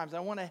hard times. I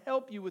want to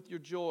help you with your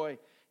joy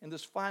in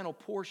this final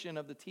portion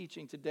of the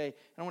teaching today.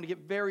 And I want to get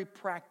very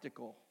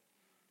practical.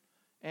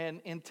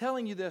 And in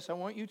telling you this, I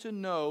want you to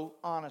know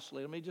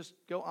honestly. Let me just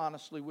go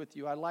honestly with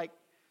you. I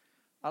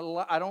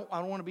don't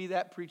want to be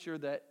that preacher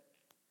that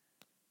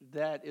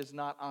is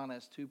not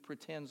honest, who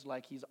pretends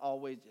like I've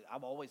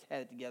always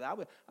had it together.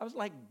 I was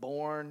like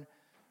born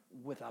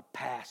with a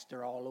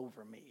pastor all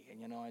over me,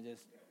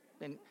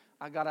 and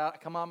I got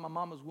out, come out of my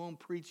mama's womb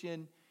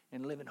preaching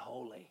and living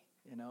holy.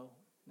 No.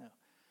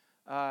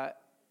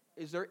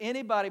 Is there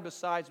anybody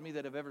besides me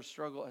that has ever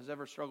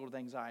struggled with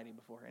anxiety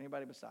before?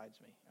 Anybody besides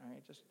me? All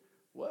right, just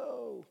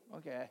whoa.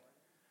 Okay,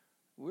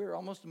 we're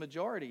almost a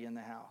majority in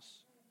the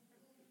house.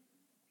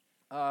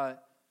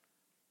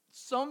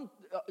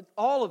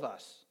 All of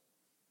us,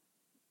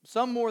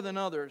 some more than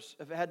others,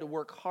 have had to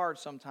work hard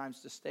sometimes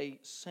to stay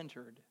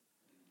centered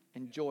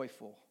and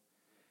joyful.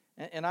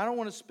 And I don't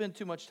want to spend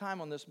too much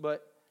time on this,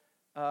 but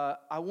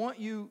I want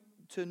you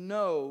to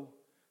know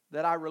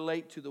that I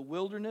relate to the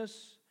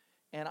wilderness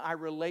and I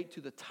relate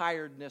to the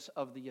tiredness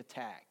of the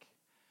attack.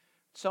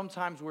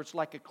 Sometimes where it's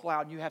like a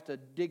cloud, you have to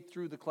dig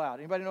through the cloud.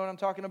 Anybody know what I'm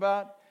talking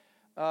about?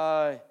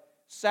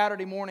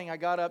 Saturday morning, I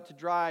got up to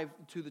drive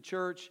to the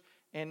church,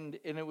 and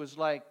it was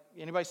like,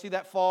 anybody see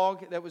that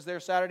fog that was there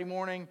Saturday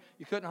morning?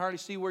 You couldn't hardly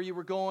see where you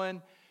were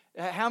going.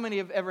 How many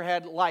have ever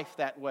had life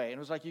that way? And it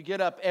was like you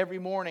get up every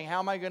morning, how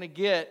am I going to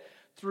get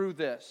through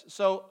this?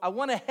 So I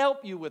want to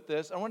help you with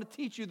this. I want to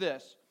teach you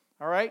this,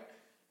 all right?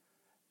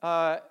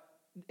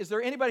 Is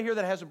there anybody here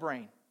that has a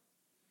brain?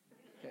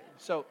 Okay,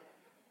 so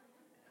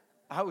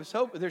I was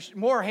hoping, there's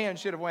more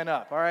hands should have went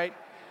up, all right?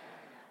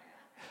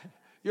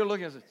 You're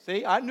looking at it,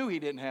 see, I knew he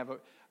didn't have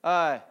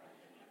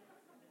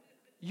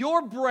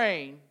your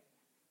brain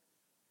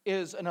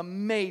is an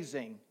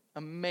amazing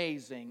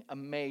Amazing,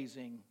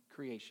 amazing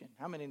creation.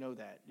 How many know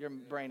that? Your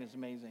brain is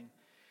amazing.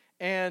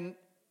 And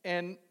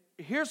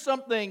here's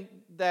something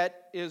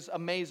that is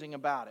amazing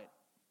about it.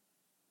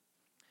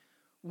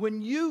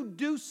 When you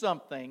do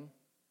something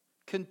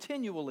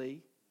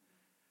continually,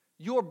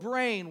 your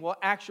brain will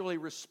actually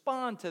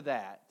respond to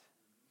that.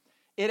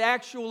 It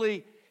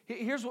actually,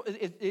 here's what,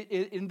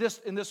 in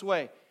this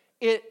way,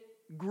 it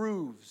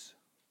grooves.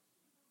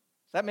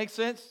 Does that make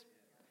sense?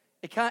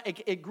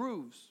 It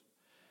grooves.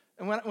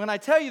 And when I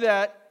tell you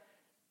that,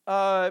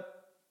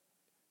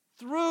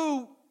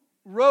 through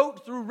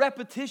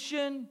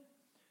repetition,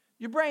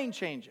 your brain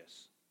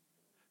changes.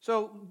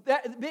 So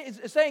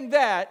saying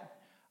that,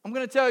 I'm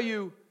going to tell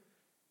you,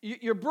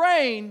 your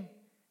brain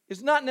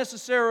is not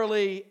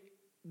necessarily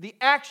the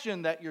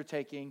action that you're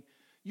taking.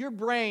 Your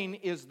brain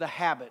is the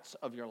habits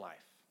of your life.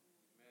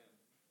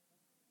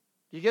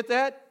 You get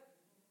that?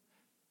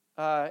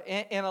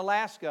 In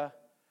Alaska,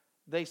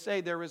 they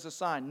say there is a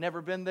sign.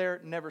 Never been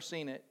there, never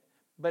seen it.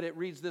 But it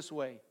reads this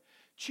way.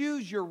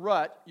 Choose your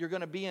rut. You're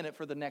going to be in it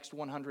for the next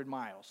 100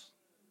 miles.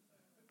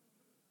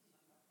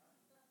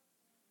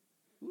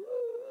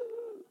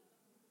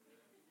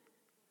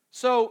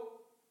 So,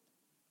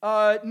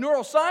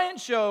 neuroscience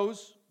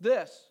shows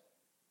this.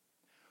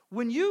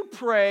 When you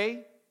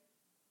pray,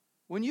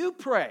 you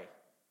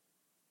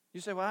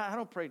say, well, I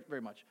don't pray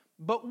very much.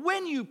 But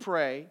when you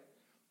pray,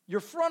 your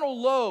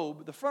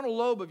the frontal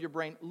lobe of your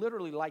brain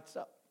literally lights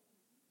up.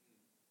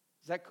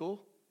 Is that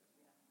cool?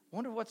 I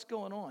wonder what's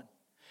going on.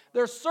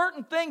 There are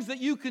certain things that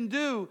you can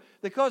do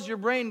that cause your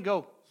brain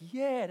go,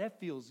 yeah, that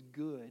feels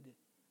good.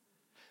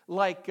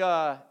 Like,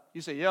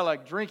 you say, yeah,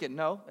 like drinking.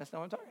 No, that's not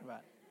what I'm talking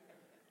about.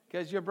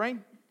 Because your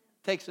brain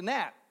takes a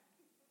nap.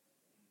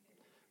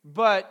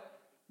 But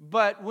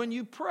when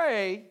you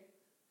pray,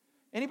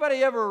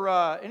 anybody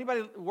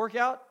work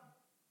out?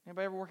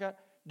 Anybody ever work out?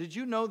 Did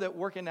you know that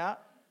working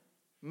out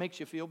makes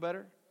you feel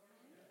better?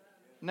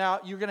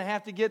 Now, you're going to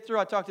have to get through,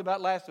 I talked about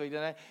last week,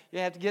 didn't I? You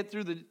have to get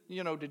through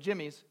the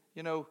Jimmy's.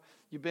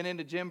 You've been in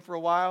the gym for a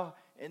while,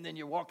 and then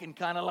you're walking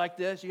kind of like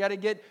this. You got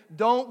to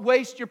don't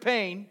waste your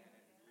pain.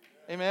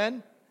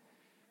 Amen?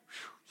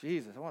 Whew,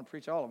 Jesus, I want to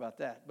preach all about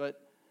that.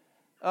 But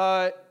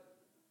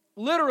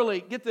literally,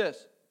 get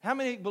this. How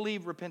many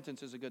believe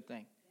repentance is a good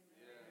thing?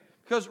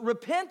 Because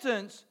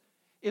repentance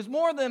is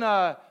more than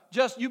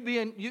just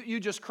you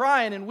just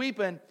crying and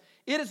weeping.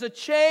 It is a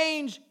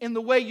change in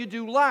the way you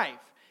do life.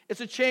 It's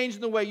a change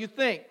in the way you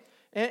think.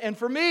 And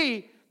for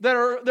me,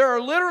 there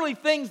are literally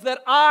things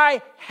that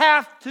I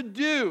have to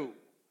do.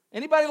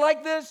 Anybody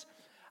like this?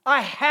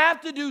 I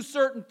have to do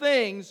certain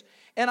things,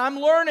 and I'm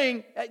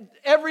learning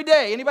every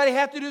day. Anybody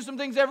have to do some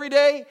things every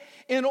day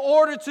in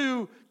order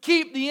to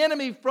keep the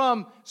enemy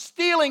from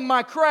stealing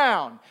my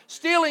crown,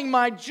 stealing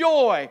my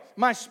joy,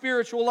 my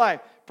spiritual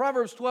life?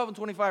 Proverbs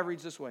 12:25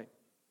 reads this way.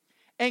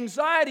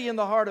 Anxiety in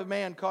the heart of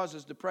man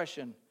causes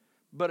depression,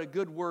 but a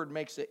good word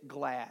makes it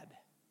glad.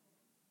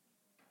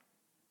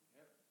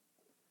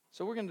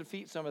 So we're going to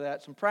defeat some of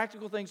that. Some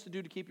practical things to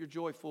do to keep your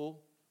joy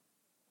full.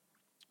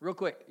 Real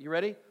quick, you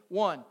ready?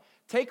 1,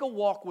 take a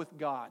walk with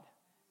God.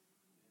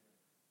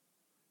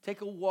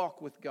 Take a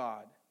walk with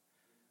God.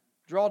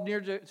 Draw near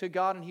to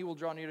God and He will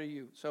draw near to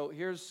you. So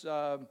here's,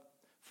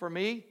 for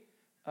me,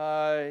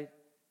 I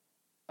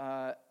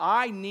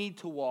need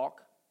to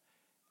walk.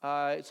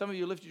 Some of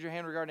you lifted your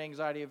hand regarding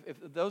anxiety.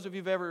 If those of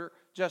you have ever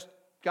just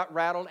got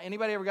rattled,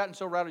 anybody ever gotten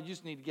so rattled you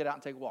just need to get out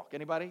and take a walk?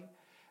 Anybody?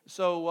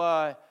 So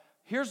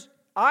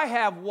I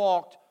have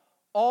walked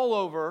all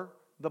over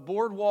the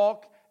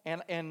boardwalk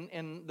and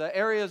the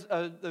areas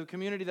of the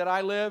community that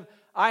I live.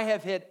 I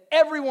have hit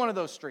every one of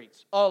those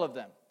streets, all of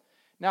them.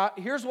 Now,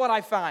 here's what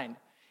I find.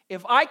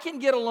 If I can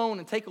get alone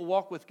and take a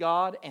walk with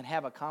God and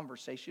have a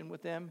conversation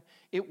with Him,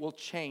 it will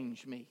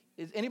change me.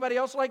 Is anybody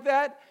else like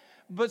that?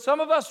 But some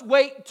of us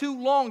wait too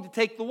long to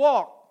take the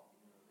walk.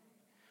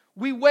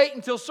 We wait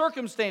until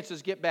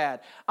circumstances get bad.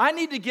 I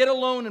need to get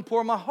alone and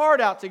pour my heart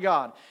out to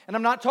God. And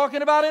I'm not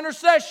talking about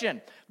intercession.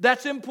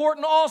 That's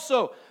important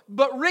also.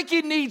 But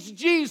Ricky needs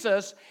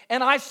Jesus,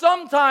 and I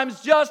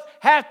sometimes just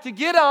have to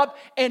get up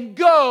and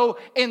go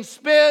and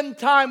spend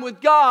time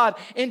with God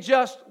and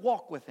just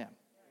walk with Him.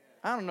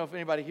 I don't know if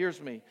anybody hears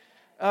me.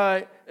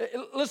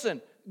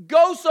 Listen,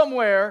 go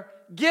somewhere,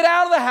 get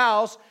out of the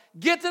house,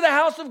 get to the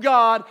house of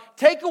God,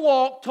 take a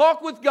walk,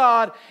 talk with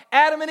God.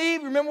 Adam and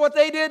Eve, remember what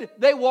they did?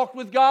 They walked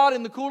with God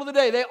in the cool of the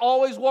day. They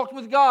always walked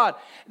with God.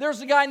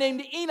 There's a guy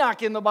named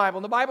Enoch in the Bible.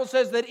 And the Bible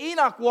says that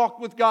Enoch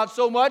walked with God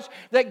so much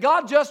that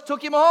God just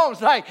took him home.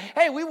 It's like,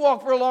 hey, we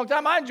walked for a long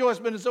time. I enjoy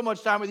spending so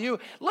much time with you.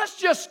 Let's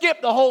just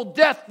skip the whole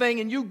death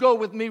thing and you go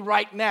with me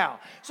right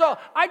now. So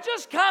I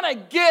just kind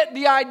of get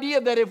the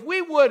idea that if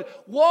we would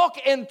walk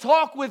and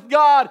talk with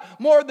God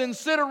more than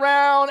sit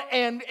around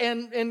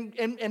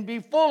and be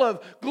full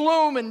of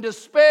gloom and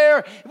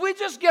despair. If we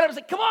just get up and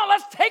say, come on,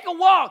 let's take a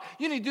walk.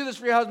 You need to do this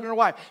for your husband or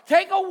wife.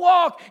 Take a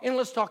walk and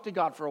let's talk to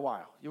God for a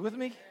while. You with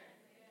me?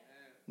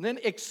 And then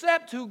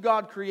accept who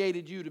God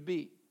created you to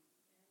be.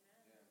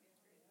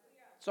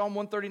 Psalm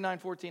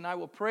 139:14, I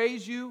will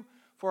praise you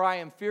For I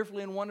am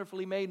fearfully and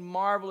wonderfully made.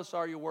 Marvelous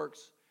are your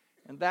works,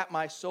 and that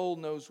my soul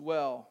knows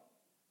well.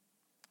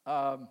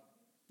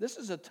 This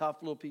is a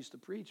tough little piece to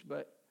preach,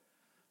 but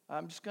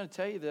I'm just going to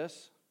tell you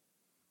this.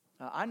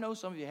 I know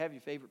some of you have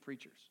your favorite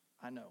preachers.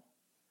 I know.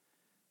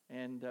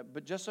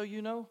 But just so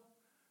you know,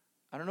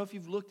 I don't know if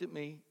you've looked at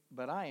me,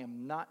 but I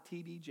am not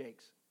T.D.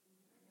 Jakes.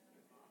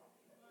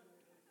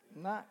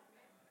 I'm not.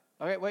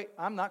 Okay, wait.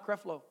 I'm not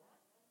Creflo.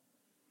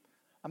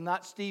 I'm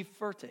not Steve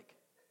Furtick.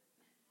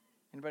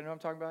 Anybody know what I'm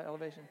talking about?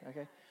 Elevation?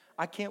 Okay.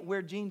 I can't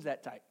wear jeans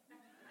that tight.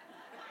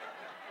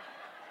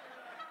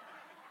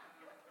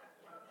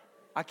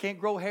 I can't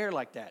grow hair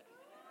like that.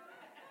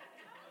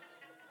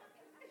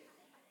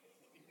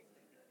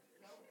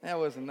 That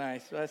wasn't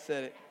nice, but I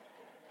said it.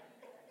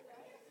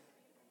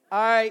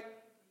 I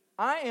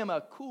am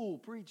a cool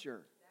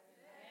preacher.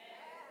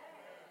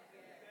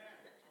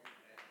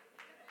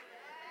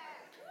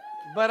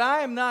 But I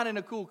am not in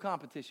a cool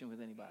competition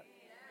with anybody.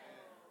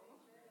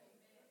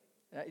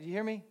 You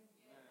hear me?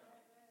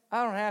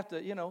 I don't have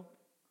to,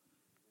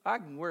 I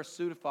can wear a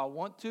suit if I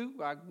want to.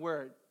 I can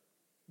wear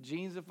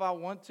jeans if I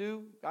want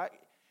to.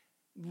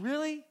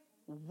 Really?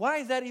 Why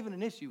is that even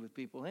an issue with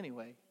people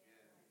anyway?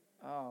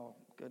 Oh,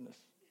 goodness.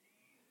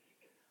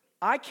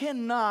 I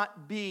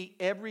cannot be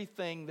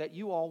everything that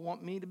you all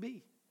want me to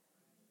be.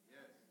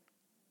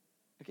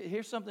 Okay,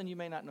 here's something you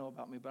may not know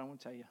about me, but I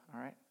want to tell you,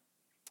 all right?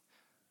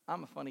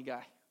 I'm a funny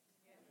guy.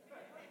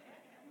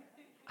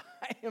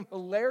 I am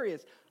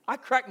hilarious. I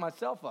crack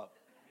myself up.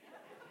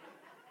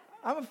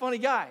 I'm a funny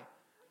guy.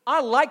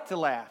 I like to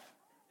laugh.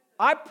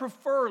 I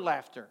prefer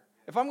laughter.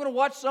 If I'm going to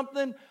watch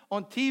something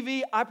on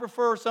TV, I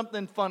prefer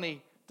something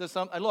funny to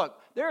something. Look,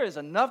 there is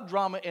enough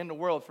drama in the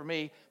world for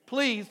me.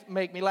 Please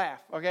make me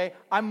laugh, okay?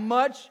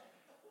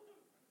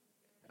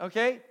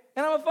 Okay?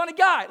 And I'm a funny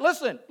guy.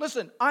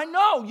 Listen. I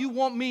know you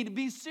want me to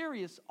be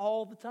serious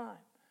all the time.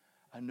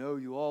 I know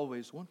you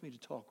always want me to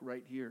talk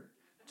right here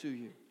to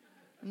you.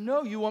 I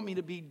know you want me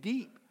to be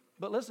deep.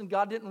 But listen,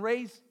 God didn't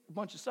raise a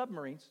bunch of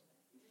submarines.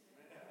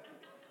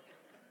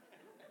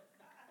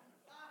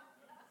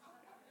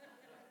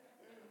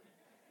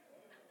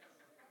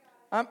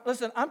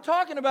 I'm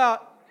talking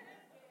about,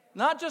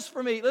 not just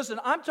for me,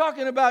 I'm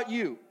talking about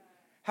you.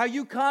 How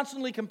you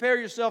constantly compare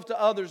yourself to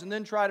others and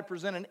then try to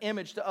present an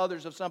image to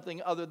others of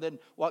something other than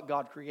what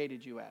God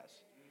created you as.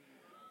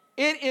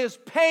 It is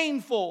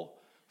painful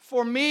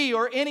for me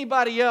or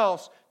anybody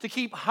else to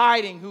keep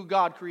hiding who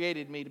God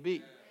created me to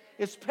be.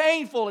 It's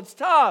painful, it's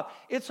tough,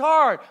 it's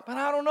hard, but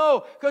I don't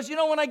know. Because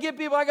when I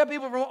got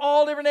people from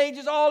all different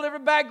ages, all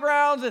different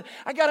backgrounds, and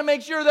I got to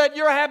make sure that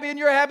you're happy and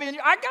you're happy. And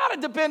I got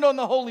to depend on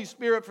the Holy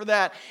Spirit for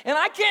that. And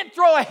I can't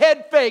throw a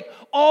head fake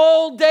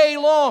all day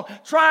long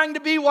trying to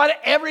be what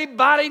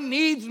everybody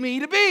needs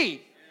me to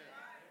be.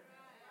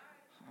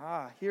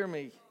 Hear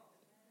me.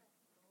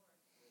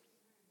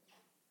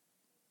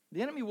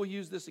 The enemy will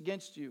use this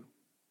against you.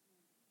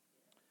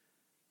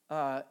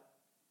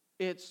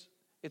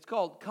 It's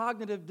called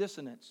cognitive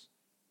dissonance.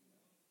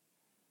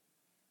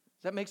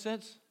 Does that make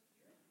sense?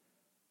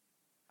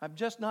 I'm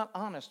just not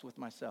honest with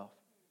myself.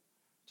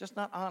 Just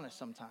not honest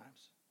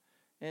sometimes.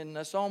 In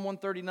Psalm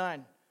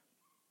 139,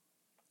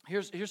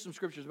 here's some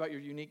scriptures about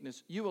your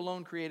uniqueness. You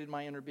alone created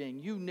my inner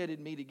being. You knitted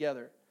me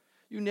together.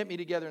 You knit me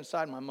together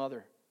inside my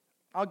mother.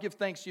 I'll give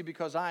thanks to you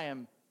because I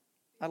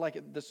like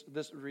it,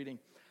 this reading.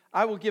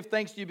 I will give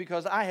thanks to you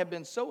because I have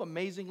been so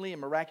amazingly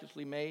and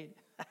miraculously made.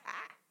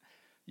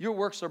 Your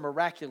works are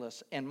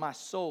miraculous, and my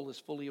soul is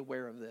fully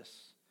aware of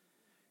this.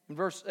 In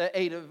verse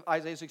 8 of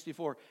Isaiah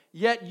 64,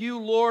 yet you,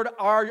 Lord,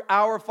 are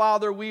our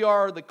Father. We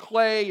are the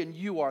clay, and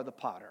you are the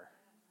potter.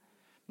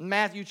 In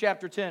Matthew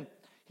chapter 10,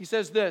 he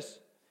says this,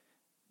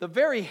 the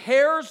very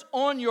hairs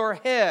on your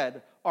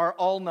head are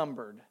all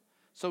numbered.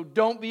 So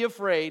don't be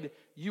afraid.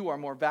 You are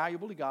more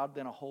valuable to God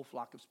than a whole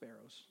flock of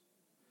sparrows.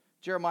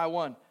 Jeremiah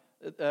 1,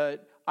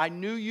 I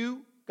knew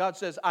you. God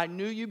says, I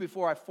knew you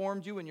before I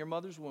formed you in your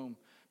mother's womb.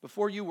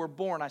 Before you were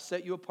born, I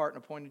set you apart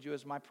and appointed you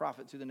as my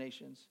prophet to the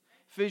nations.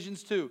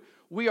 Ephesians 2,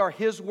 we are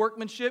his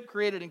workmanship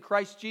created in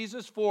Christ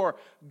Jesus for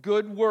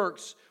good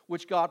works,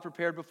 which God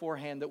prepared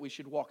beforehand that we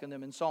should walk in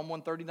them. In Psalm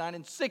 139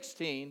 and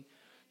 16,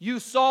 you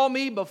saw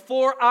me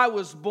before I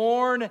was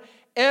born.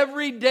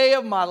 Every day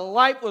of my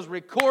life was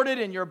recorded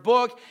in your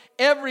book.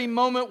 Every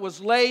moment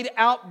was laid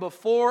out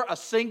before a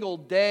single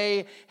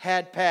day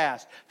had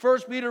passed. 1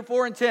 Peter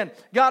 4 and 10,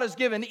 God has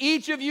given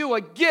each of you a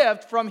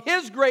gift from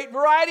his great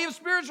variety of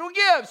spiritual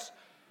gifts.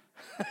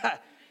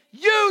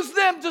 Use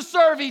them to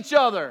serve each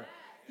other.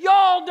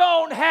 Y'all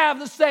don't have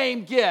the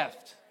same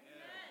gift.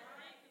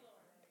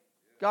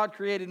 God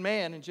created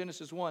man in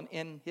Genesis 1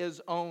 in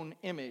his own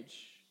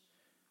image.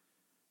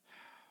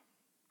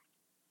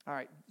 All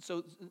right,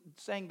 so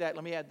saying that,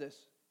 let me add this.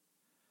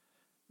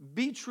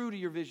 Be true to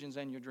your visions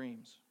and your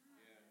dreams.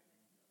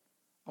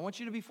 I want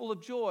you to be full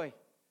of joy.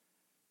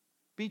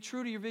 Be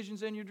true to your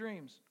visions and your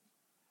dreams.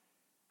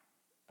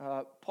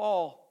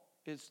 Paul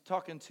is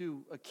talking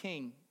to a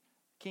king,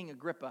 King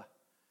Agrippa.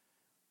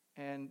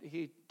 And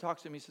he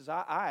talks to him, he says,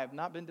 I have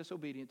not been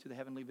disobedient to the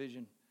heavenly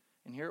vision.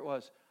 And here it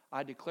was.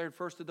 I declared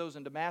first to those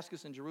in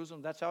Damascus and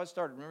Jerusalem. That's how it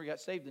started. Remember, he got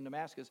saved in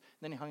Damascus.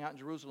 Then he hung out in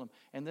Jerusalem.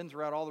 And then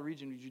throughout all the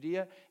region of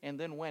Judea. And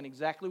then went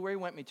exactly where he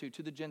went me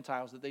to the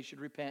Gentiles, that they should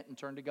repent and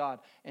turn to God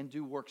and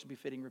do works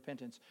befitting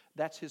repentance.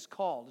 That's his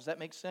call. Does that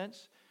make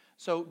sense?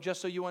 So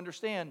just so you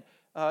understand,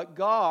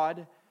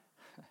 God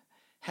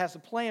has a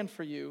plan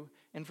for you.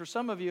 And for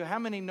some of you, how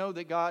many know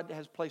that God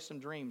has placed some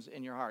dreams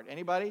in your heart?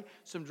 Anybody?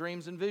 Some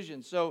dreams and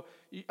visions. So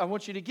I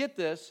want you to get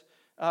this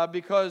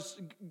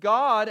because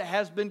God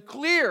has been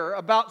clear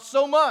about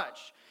so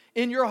much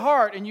in your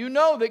heart. And you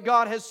know that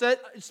God has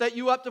set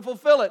you up to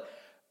fulfill it.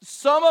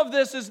 Some of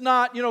this is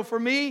not, for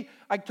me,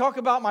 I talk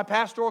about my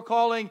pastoral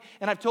calling,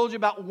 and I've told you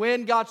about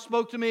when God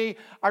spoke to me.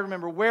 I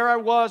remember where I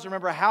was, I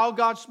remember how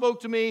God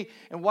spoke to me,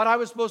 and what I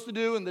was supposed to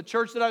do, and the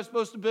church that I was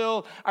supposed to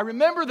build. I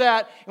remember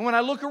that, and when I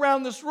look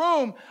around this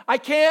room, I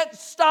can't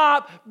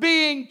stop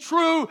being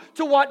true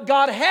to what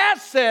God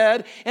has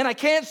said, and I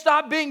can't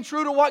stop being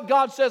true to what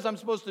God says I'm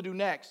supposed to do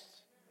next.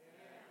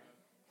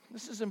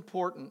 This is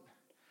important.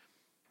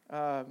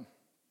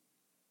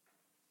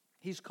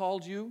 He's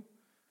called you.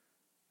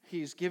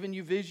 He's given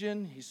you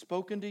vision. He's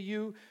spoken to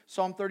you.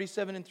 Psalm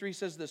 37:3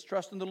 says this,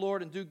 trust in the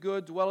Lord and do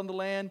good, dwell in the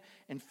land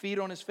and feed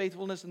on His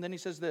faithfulness. And then he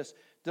says this,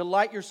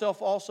 delight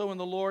yourself also in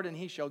the Lord and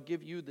He shall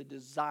give you the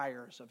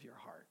desires of your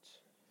heart.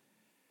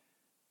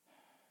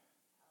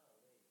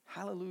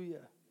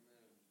 Hallelujah.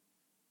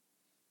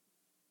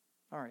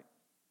 All right.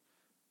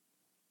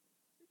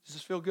 Does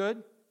this feel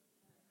good?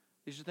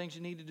 These are things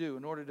you need to do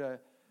in order to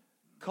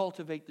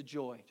cultivate the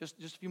joy.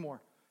 Just a few more.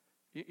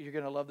 You're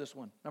going to love this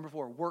one. Number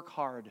 4, work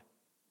hard.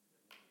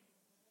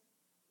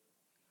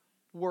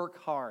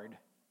 Work hard.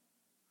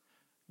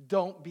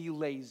 Don't be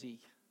lazy.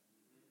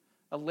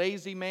 A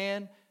lazy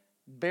man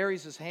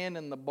buries his hand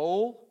in the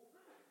bowl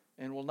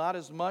and will not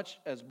as much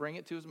as bring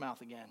it to his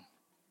mouth again.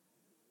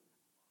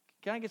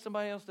 Can I get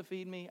somebody else to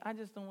feed me? I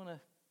just don't want to.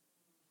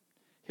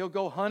 He'll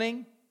go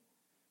hunting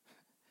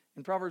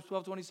in Proverbs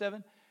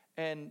 12:27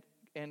 and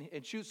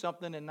shoot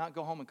something and not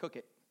go home and cook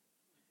it.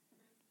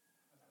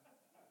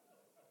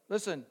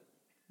 Listen,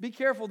 be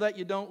careful that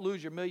you don't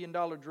lose your $1 million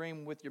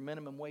dream with your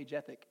minimum wage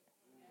ethic.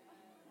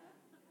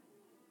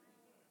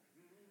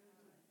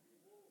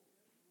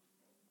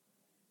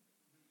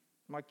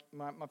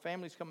 My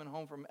family's coming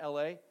home from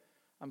L.A.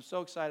 I'm so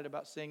excited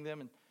about seeing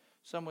them. And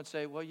some would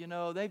say,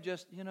 well, they've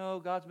just,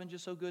 God's been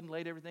just so good and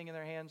laid everything in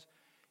their hands.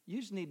 You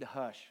just need to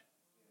hush.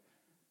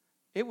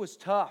 It was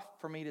tough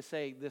for me to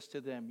say this to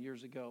them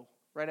years ago,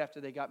 right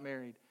after they got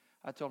married.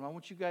 I told them, I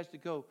want you guys to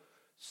go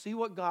see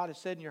what God has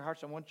said in your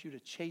hearts. I want you to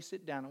chase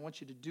it down. I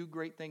want you to do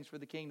great things for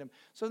the kingdom.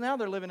 So now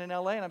they're living in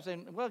L.A. and I'm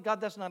saying, well, God,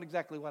 that's not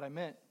exactly what I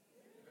meant.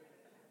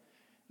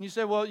 And you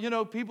say,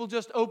 well, people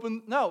just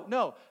open.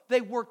 No.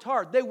 They worked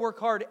hard. They work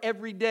hard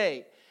every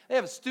day. They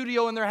have a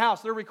studio in their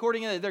house. They're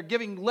recording it. They're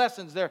giving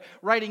lessons. They're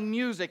writing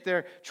music.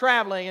 They're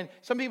traveling. And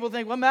some people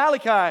think, well,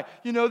 Malachi,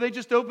 they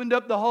just opened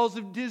up the halls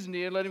of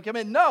Disney and let him come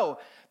in. No,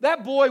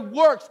 that boy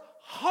works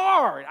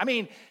hard.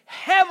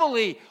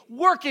 Heavily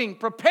working,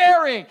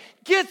 preparing,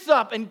 gets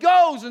up and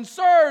goes and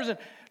serves. And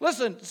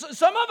listen,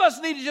 some of us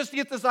need to just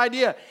get this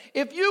idea.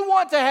 If you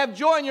want to have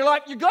joy in your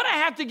life, you're going to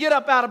have to get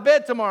up out of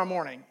bed tomorrow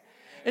morning.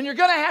 And you're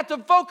going to have to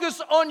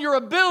focus on your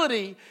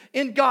ability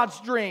in God's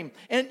dream.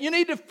 And you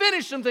need to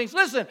finish some things.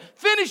 Listen,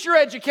 finish your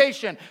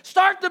education.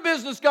 Start the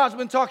business God's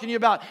been talking to you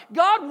about.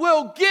 God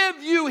will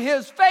give you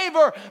His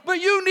favor, but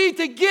you need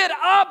to get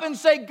up and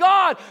say,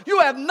 God,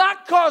 you have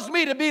not caused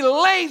me to be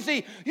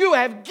lazy. You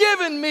have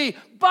given me,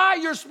 by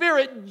your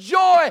Spirit,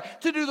 joy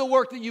to do the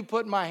work that you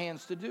put in my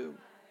hands to do.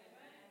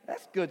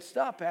 That's good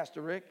stuff,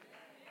 Pastor Rick.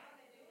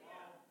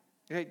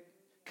 Okay,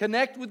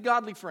 connect with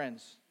godly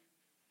friends.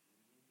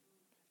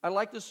 I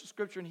like this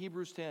scripture in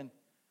Hebrews 10.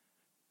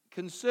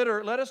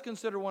 Let us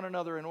consider one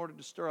another in order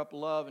to stir up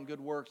love and good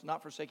works,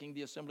 not forsaking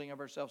the assembling of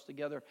ourselves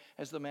together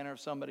as the manner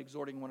of some, but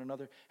exhorting one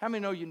another. How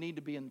many know you need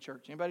to be in the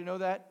church? Anybody know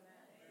that?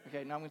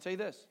 Okay, now I'm going to say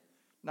this.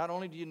 Not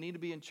only do you need to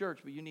be in church,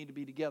 but you need to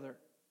be together.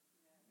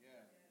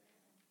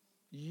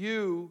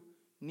 You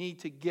need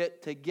to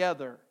get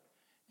together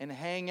and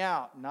hang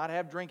out, not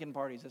have drinking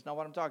parties. That's not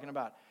what I'm talking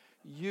about.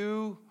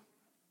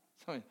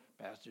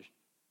 Pastors,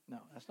 no,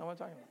 that's not what I'm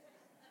talking about.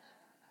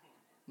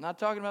 I'm not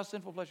talking about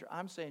sinful pleasure.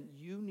 I'm saying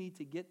you need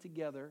to get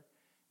together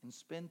and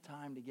spend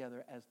time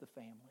together as the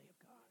family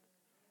of God.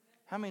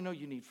 How many know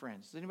you need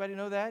friends? Does anybody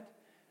know that?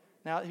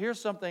 Now, here's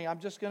something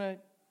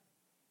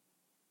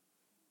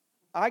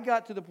I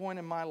got to the point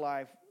in my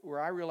life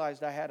where I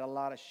realized I had a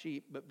lot of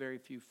sheep but very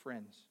few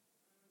friends.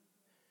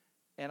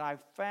 And I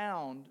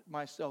found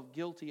myself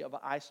guilty of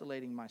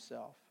isolating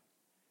myself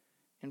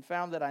and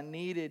found that I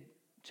needed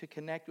to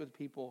connect with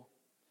people.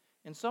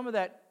 And some of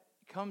that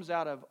comes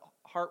out of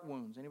heart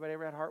wounds. Anybody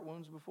ever had heart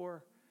wounds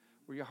before?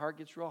 Where your heart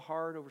gets real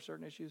hard over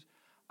certain issues?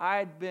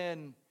 I'd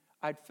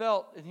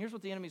felt, and here's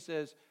what the enemy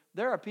says,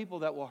 there are people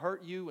that will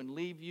hurt you and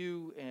leave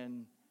you.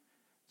 And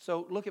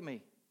so look at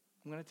me.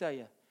 I'm going to tell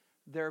you,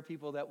 there are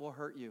people that will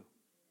hurt you.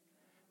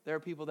 There are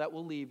people that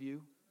will leave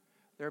you.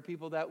 There are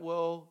people that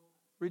will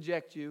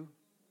reject you.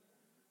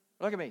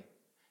 Look at me.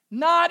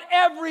 Not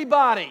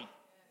everybody.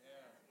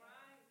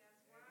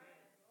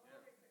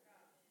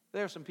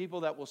 There are some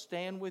people that will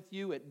stand with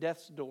you at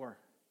death's door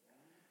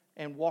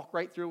and walk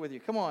right through with you.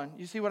 Come on,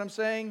 you see what I'm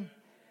saying?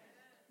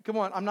 Come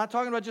on, I'm not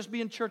talking about just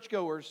being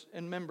churchgoers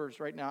and members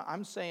right now.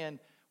 I'm saying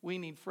we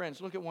need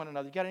friends. Look at one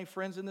another. You got any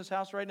friends in this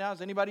house right now?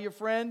 Is anybody your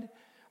friend?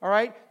 All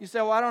right? You say,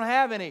 well, I don't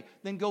have any.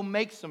 Then go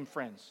make some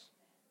friends.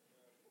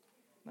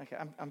 Okay,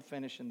 I'm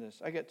finishing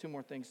this. I got 2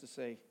 more things to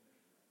say. You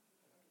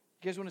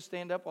guys want to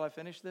stand up while I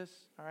finish this?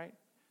 All right?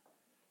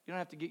 You don't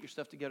have to get your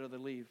stuff together to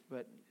leave,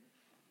 but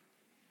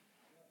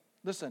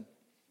listen.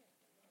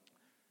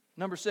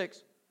 Number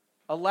 6,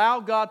 allow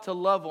God to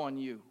love on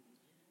you.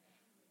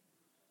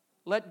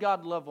 Let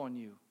God love on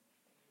you.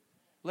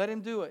 Let Him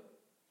do it.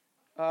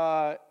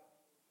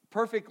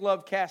 Perfect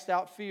love casts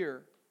out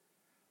fear.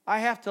 I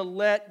have to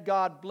let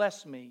God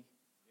bless me.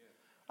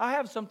 I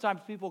have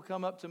sometimes people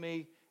come up to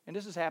me, and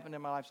this has happened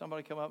in my life.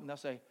 Somebody come up and they'll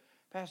say,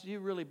 Pastor, you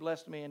really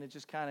blessed me, and it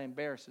just kind of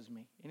embarrasses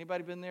me.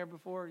 Anybody been there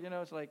before? You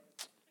know, it's like,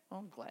 oh,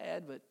 I'm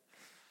glad, but,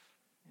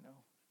 you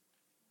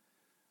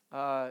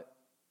know.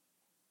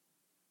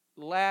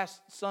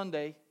 Last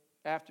Sunday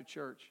after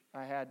church,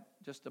 I had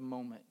just a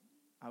moment.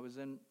 I was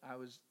in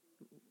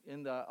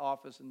the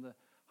office in the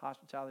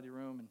hospitality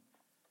room, and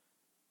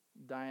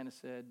Diana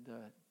said,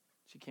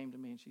 she came to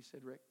me and she said,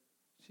 Rick,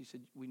 she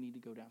said, we need to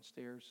go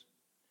downstairs.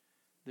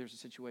 There's a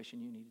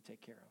situation you need to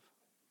take care of.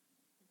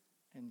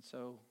 And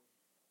so,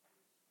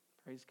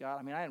 praise God.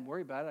 I mean, I didn't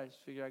worry about it. I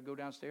just figured I'd go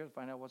downstairs and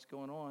find out what's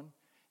going on.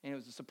 And it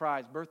was a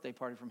surprise birthday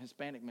party from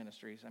Hispanic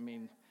Ministries. I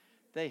mean,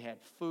 they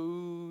had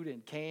food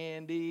and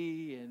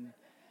candy and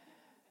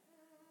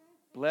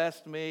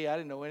blessed me. I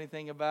didn't know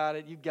anything about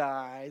it. You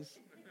guys.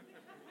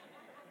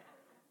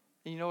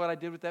 And you know what I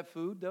did with that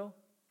food, though?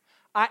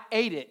 I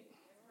ate it.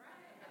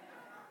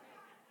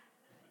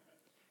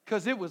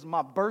 Because it was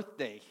my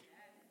birthday.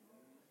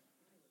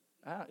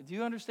 Do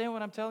you understand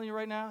what I'm telling you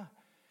right now?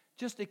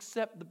 Just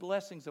accept the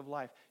blessings of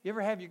life. You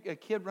ever have a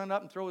kid run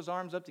up and throw his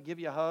arms up to give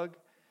you a hug?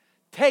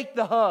 Take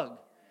the hug.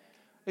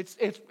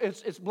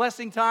 It's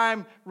blessing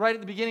time right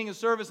at the beginning of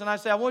service, and I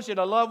say, I want you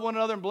to love one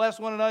another and bless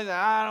one another. Say,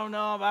 I don't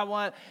know if I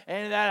want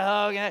any of that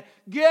hug.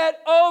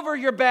 Get over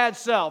your bad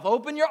self.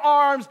 Open your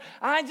arms.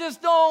 I'm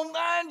just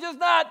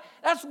not.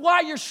 That's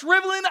why you're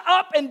shriveling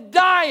up and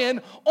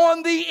dying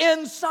on the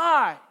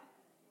inside.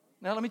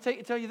 Now, let me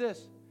tell you this.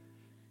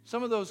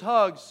 Some of those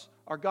hugs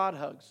are God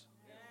hugs.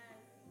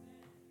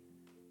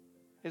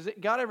 Has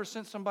God ever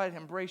sent somebody to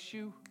embrace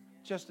you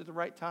just at the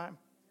right time?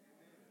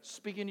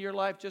 Speak into your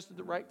life just at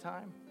the right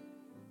time?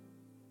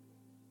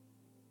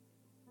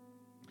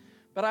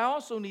 But I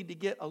also need to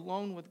get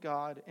alone with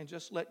God and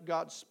just let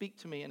God speak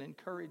to me and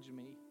encourage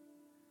me.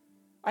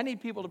 I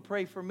need people to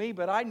pray for me,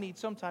 but I need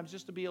sometimes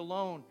just to be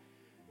alone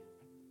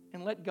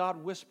and let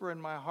God whisper in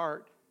my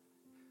heart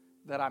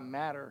that I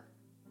matter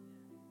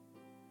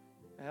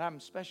and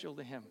I'm special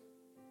to Him.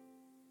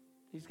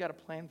 He's got a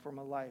plan for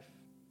my life.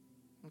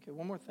 Okay,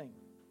 one more thing.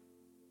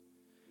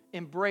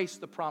 Embrace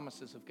the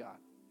promises of God.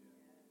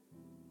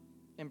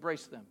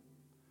 Embrace them.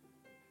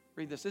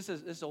 Read this. This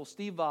is old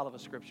Steve Oliva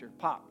scripture.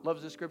 Pop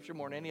loves this scripture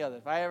more than any other.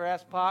 If I ever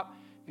ask Pop,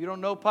 if you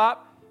don't know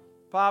Pop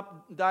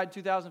died in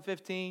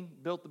 2015,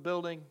 built the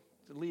building,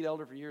 was the lead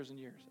elder for years and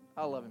years.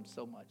 I love him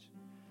so much.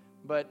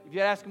 But if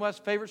you ask him what his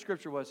favorite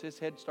scripture was, his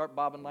head start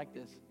bobbing like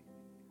this.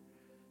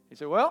 He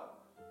said, well,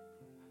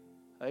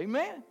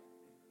 amen.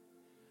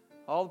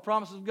 All the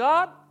promises of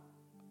God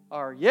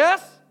are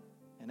yes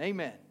and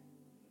amen.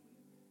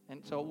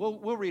 And so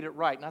we'll read it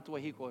right, not the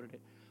way he quoted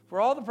it. For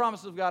all the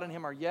promises of God in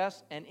Him are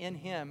yes, and in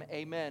Him,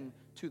 amen,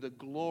 to the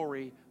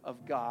glory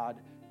of God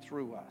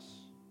through us.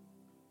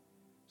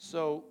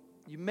 So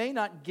you may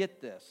not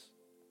get this.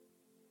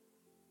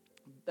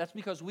 That's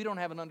because we don't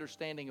have an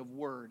understanding of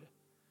word.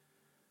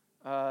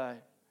 The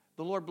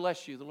Lord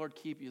bless you. The Lord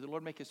keep you. The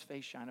Lord make His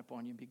face shine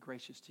upon you and be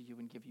gracious to you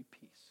and give you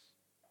peace.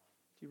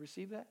 Do you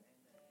receive that?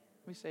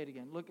 Let me say it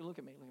again. Look at me. Look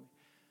at me.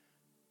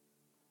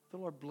 The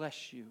Lord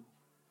bless you.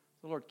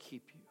 The Lord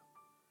keep you.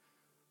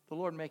 The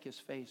Lord make His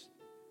face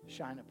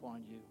shine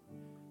upon you.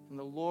 And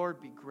the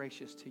Lord be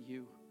gracious to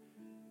you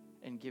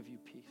and give you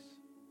peace.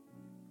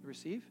 You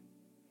receive?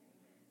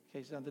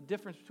 Okay, so the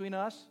difference between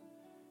us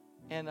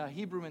and a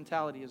Hebrew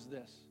mentality is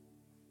this.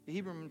 The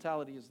Hebrew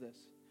mentality is this.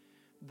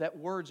 That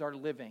words are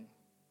living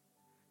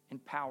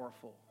and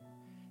powerful.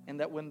 And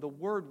that when the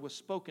word was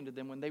spoken to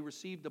them, when they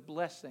received a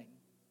blessing,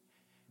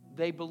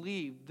 they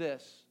believed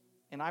this.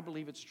 And I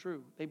believe it's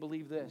true. They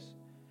believe this.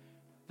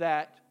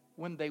 That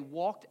when they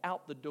walked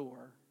out the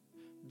door,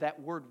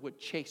 that word would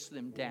chase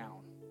them down.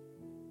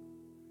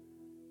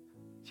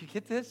 Do you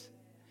get this?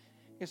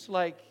 It's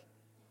like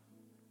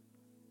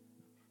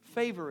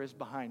favor is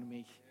behind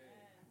me.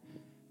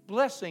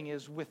 Blessing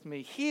is with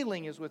me.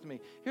 Healing is with me.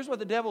 Here's what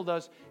the devil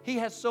does. He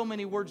has so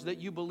many words that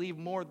you believe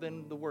more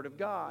than the Word of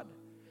God.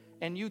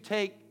 And you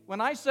take,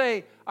 when I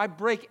say I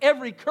break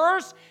every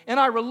curse and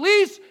I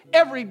release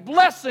every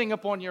blessing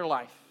upon your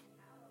life.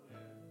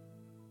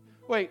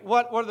 Wait,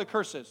 what are the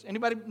curses?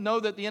 Anybody know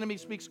that the enemy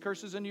speaks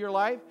curses into your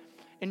life?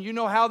 And you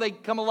know how they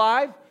come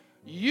alive?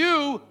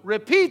 You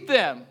repeat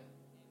them.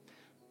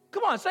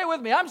 Come on, say it with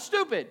me. I'm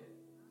stupid.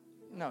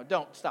 No,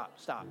 don't. Stop.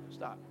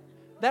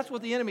 That's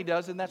what the enemy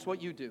does, and that's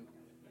what you do.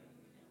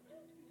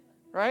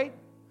 Right?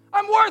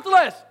 I'm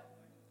worthless.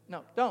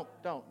 No, don't.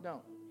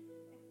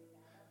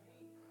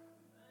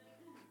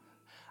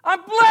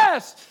 I'm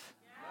blessed.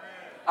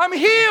 I'm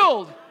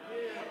healed.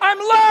 I'm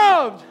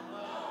loved.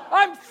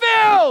 I'm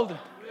filled.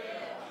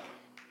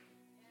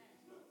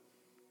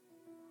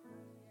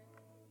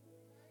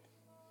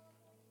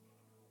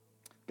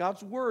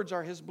 God's words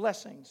are His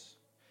blessings.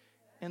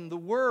 And the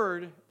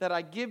word that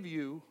I give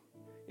you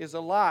is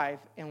alive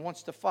and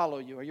wants to follow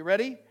you. Are you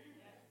ready?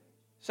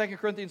 2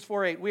 Corinthians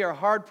 4:8. We are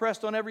hard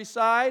pressed on every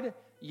side,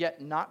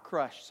 yet not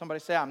crushed.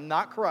 Somebody say, I'm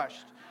not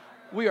crushed.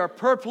 We are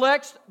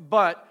perplexed,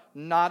 but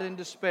not in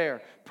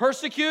despair.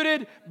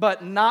 Persecuted,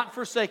 but not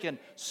forsaken.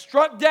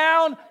 Struck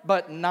down,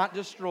 but not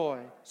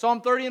destroyed.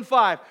 Psalm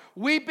 30:5.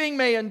 Weeping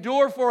may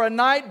endure for a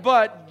night,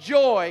 but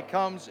joy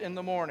comes in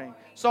the morning.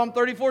 Psalm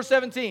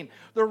 34:17.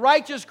 The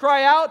righteous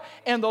cry out,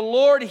 and the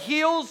Lord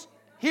hears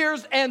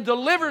and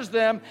delivers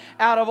them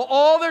out of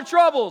all their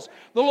troubles.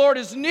 The Lord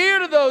is near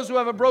to those who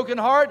have a broken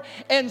heart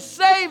and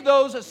save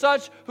those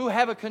such who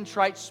have a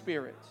contrite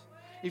spirit.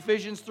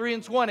 Ephesians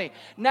 3:20.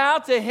 Now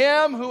to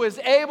Him who is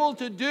able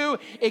to do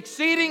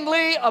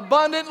exceedingly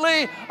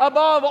abundantly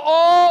above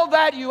all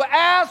that you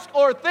ask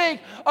or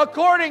think,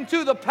 according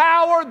to the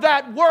power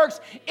that works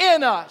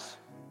in us.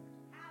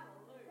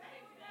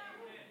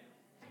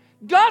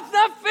 God's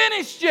not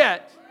finished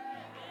yet.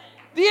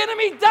 The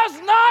enemy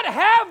does not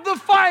have the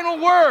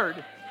final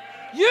word.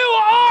 You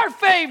are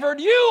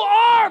favored. You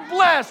are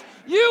blessed.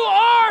 You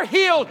are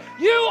healed.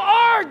 You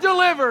are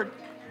delivered.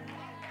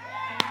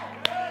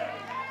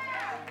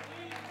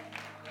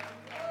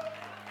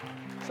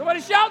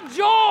 Somebody shout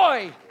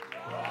joy.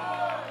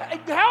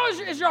 How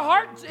is your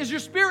heart, is your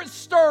spirit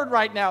stirred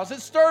right now? Is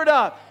it stirred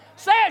up?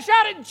 Say it,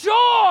 shout it,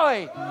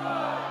 joy.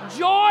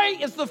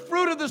 Joy is the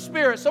fruit of the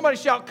Spirit. Somebody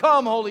shout,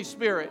 come, Holy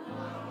Spirit.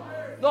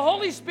 The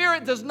Holy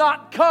Spirit does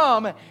not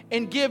come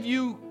and give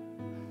you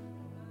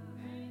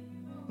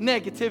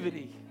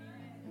negativity.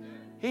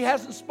 He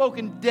hasn't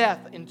spoken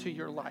death into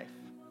your life.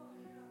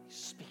 He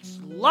speaks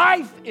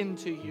life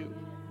into you.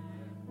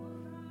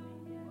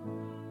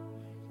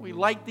 We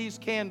light these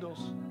candles.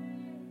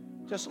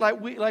 Just like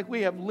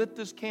we have lit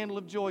this candle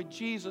of joy,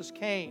 Jesus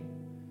came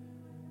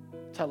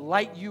to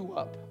light you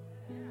up.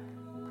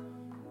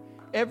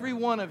 Every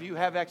one of you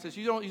have access.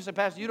 You say,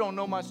 Pastor, you don't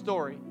know my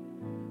story.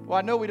 Well,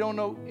 I know we don't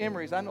know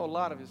Emery's. I know a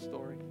lot of his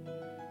story.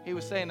 He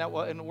was saying that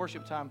in the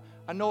worship time.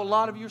 I know a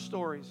lot of your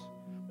stories,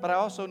 but I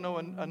also know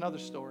another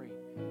story.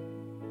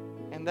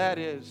 And that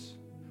is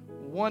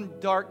one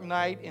dark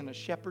night in a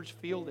shepherd's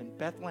field in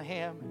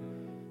Bethlehem,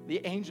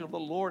 the angel of the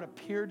Lord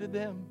appeared to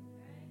them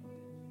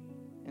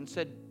and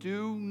said,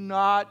 do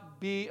not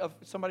be,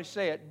 somebody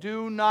say it,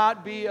 do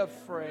not be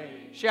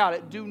afraid. Shout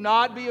it, do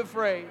not be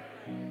afraid.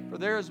 For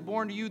there is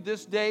born to you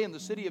this day in the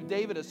city of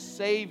David a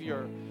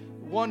Savior,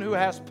 one who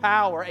has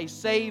power, a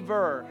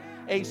Savior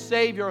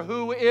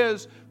who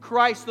is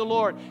Christ the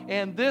Lord.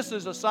 And this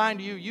is a sign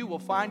to you. You will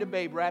find a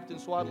babe wrapped in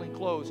swaddling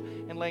clothes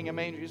and laying a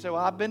manger. You say,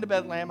 well, I've been to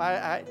Bethlehem.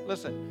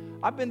 Listen,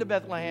 I've been to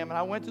Bethlehem, and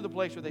I went to the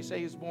place where they say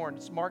he's born.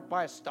 It's marked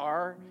by a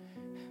star.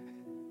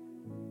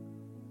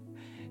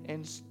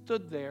 And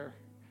stood there,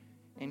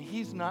 and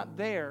he's not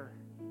there.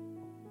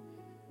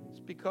 It's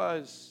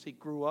because he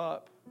grew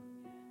up,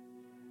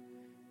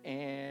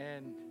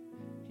 and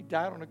he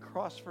died on a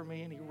cross for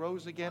me, and he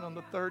rose again on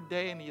the third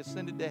day, and he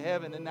ascended to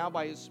heaven, and now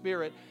by his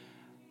Spirit,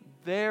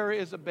 there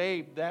is a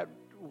babe that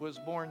was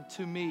born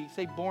to me.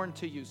 Say born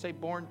to you. Say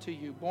born to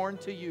you. Born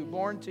to you.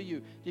 Born to you.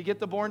 Do you get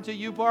the born to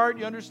you part?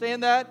 You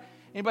understand that?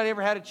 Anybody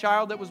ever had a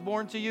child that was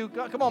born to you?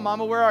 Come on,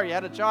 Mama, where are you?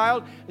 Had a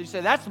child? You say,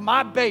 that's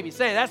my baby.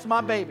 Say, that's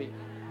my baby.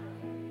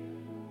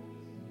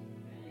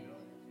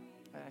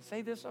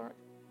 Say this, all right?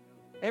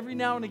 Every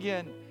now and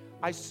again,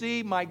 I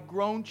see my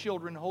grown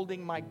children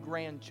holding my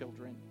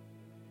grandchildren.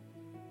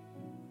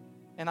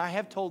 And I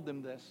have told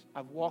them this.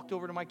 I've walked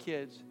over to my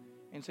kids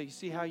and say, you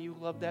see how you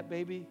love that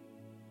baby?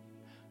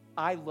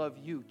 I love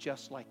you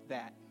just like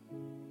that.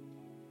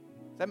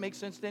 Does that make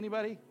sense to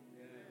anybody?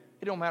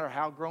 It don't matter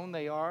how grown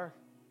they are.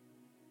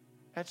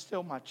 That's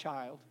still my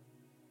child.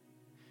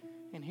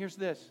 And here's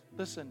this.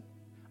 Listen,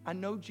 I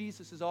know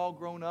Jesus is all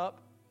grown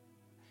up,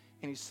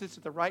 and he sits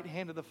at the right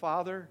hand of the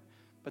Father,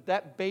 but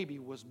that baby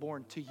was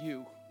born to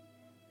you.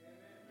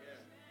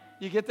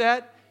 You get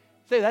that?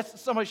 Say,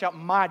 that's, somebody shout,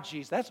 my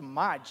Jesus. That's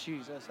my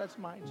Jesus. That's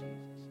my Jesus.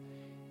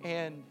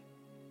 And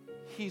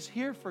he's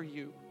here for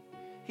you.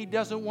 He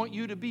doesn't want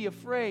you to be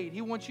afraid.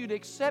 He wants you to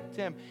accept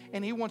him,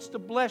 and he wants to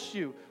bless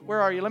you.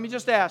 Where are you? Let me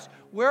just ask,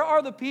 where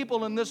are the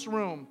people in this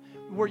room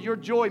where your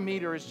joy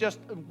meter is just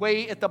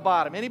way at the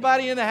bottom?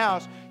 Anybody in the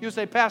house, you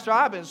say, Pastor,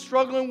 I've been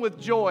struggling with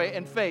joy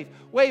and faith.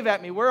 Wave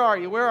at me. Where are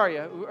you? Where are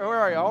you? Where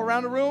are you? All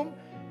around the room?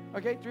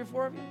 Okay, 3 or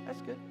 4 of you?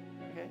 That's good.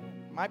 Okay,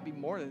 might be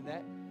more than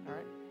that. All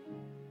right.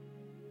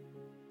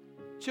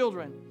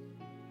 Children,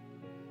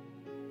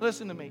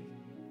 listen to me.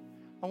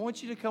 I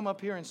want you to come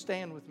up here and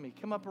stand with me.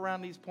 Come up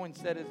around these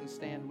poinsettias and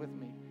stand with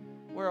me.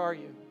 Where are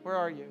you? Where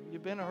are you?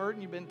 You've been hurt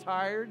and you've been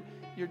tired.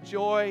 Your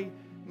joy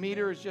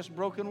meter is just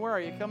broken. Where are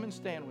you? Come and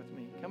stand with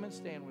me. Come and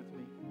stand with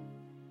me.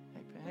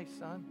 Hey,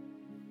 son.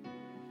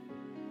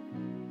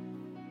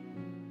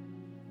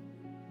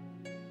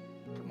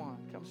 Come on.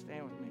 Come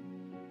stand with me.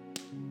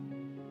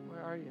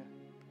 Where are you?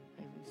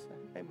 Hey, Lisa.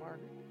 Hey,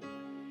 Margaret.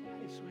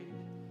 Hey, sweetie.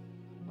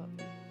 Love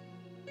you.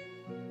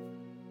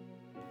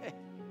 Hey.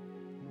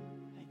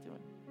 How you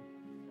doing?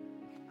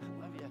 I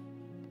love you.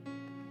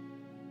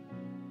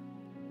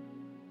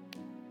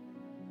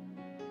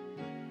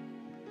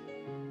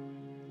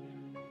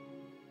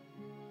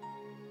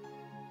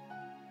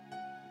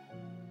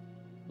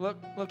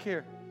 Look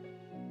here.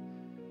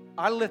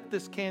 I lit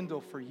this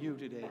candle for you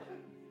today.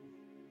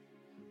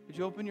 Would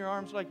you open your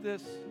arms like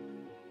this?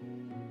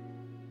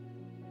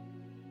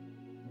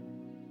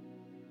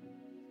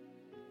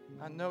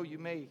 I know you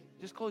may,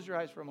 just close your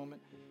eyes for a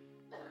moment.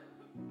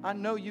 I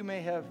know you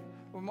may have,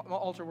 my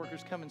altar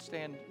workers, come and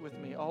stand with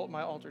me. All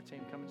my altar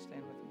team, come and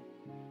stand with me.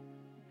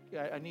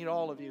 Yeah, I need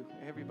all of you,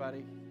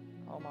 everybody,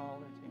 all my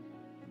altar team.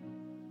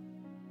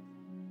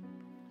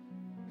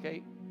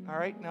 Okay, all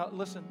right, now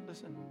listen.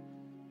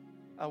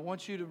 I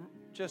want you to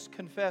just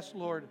confess,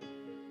 Lord,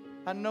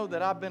 I know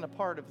that I've been a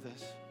part of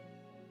this.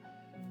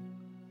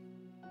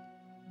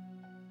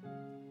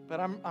 But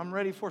I'm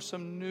ready for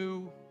some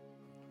new,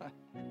 how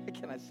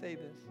can I say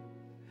this?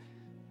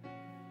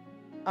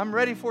 I'm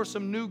ready for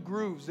some new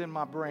grooves in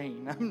my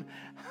brain.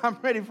 I'm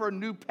ready for a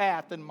new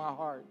path in my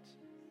heart.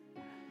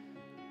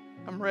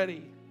 I'm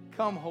ready.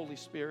 Come, Holy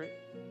Spirit.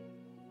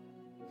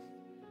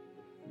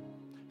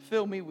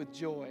 Fill me with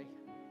joy.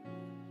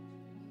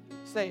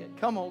 Say it.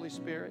 Come, Holy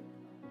Spirit.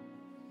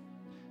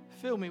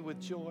 Fill me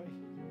with joy.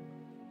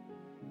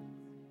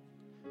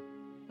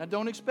 Now,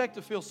 don't expect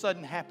to feel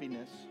sudden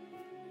happiness.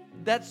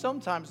 That's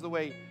sometimes the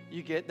way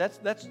you get. That's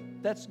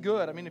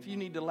good. I mean, if you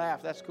need to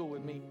laugh, that's cool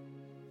with me.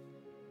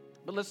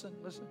 But listen.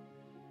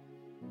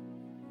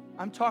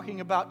 I'm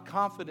talking about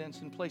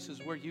confidence in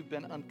places where you've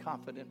been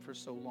unconfident for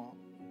so long.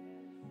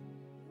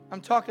 I'm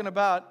talking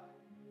about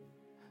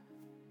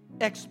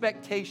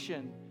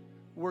expectation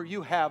where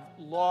you have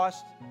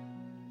lost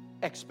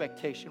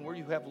expectation, where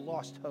you have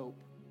lost hope.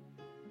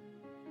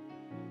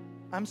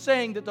 I'm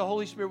saying that the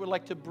Holy Spirit would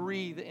like to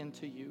breathe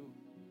into you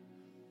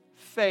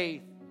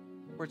faith,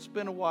 where it's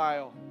been a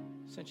while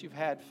since you've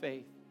had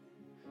faith.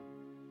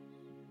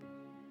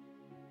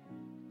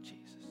 Jesus.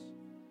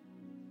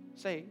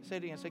 Say it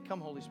again. Say,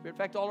 come, Holy Spirit. In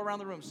fact, all around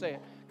the room, say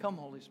it. Come,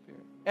 Holy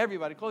Spirit.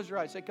 Everybody, close your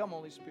eyes. Say, come,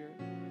 Holy Spirit.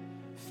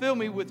 Fill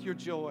me with your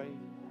joy.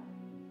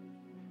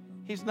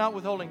 He's not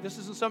withholding. This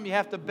isn't something you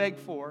have to beg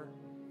for.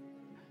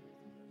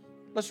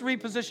 Let's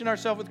reposition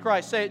ourselves with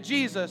Christ. Say it.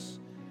 Jesus,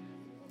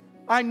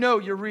 I know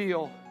you're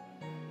real.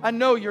 I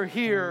know you're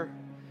here.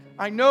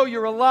 I know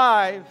you're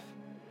alive.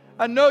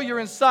 I know you're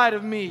inside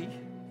of me.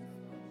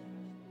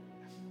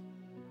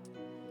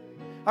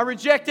 I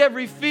reject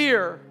every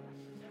fear.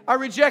 I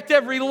reject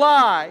every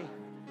lie.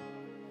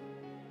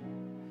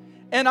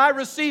 And I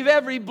receive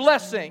every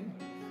blessing.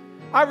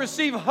 I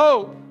receive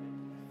hope.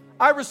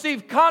 I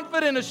receive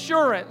confident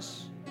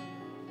assurance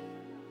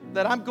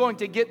that I'm going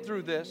to get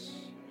through this.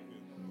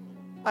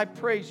 I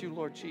praise you,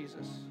 Lord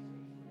Jesus.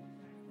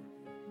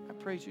 I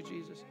praise you,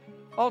 Jesus.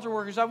 Altar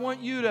workers, I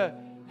want you to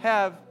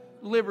have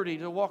liberty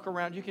to walk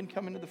around. You can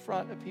come into the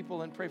front of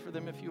people and pray for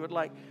them if you would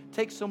like.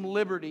 Take some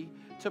liberty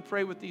to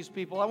pray with these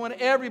people. I want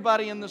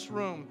everybody in this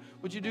room.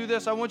 Would you do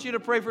this? I want you to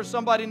pray for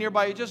somebody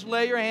nearby. You just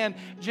lay your hand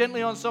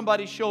gently on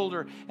somebody's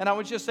shoulder. And I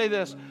want you to say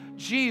this.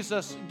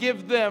 Jesus,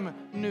 give them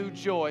new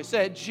joy.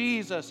 Say it.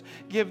 Jesus,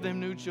 give them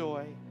new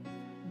joy.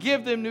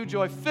 Give them new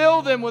joy.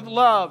 Fill them with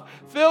love.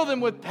 Fill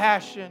them with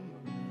passion.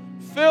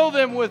 Fill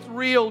them with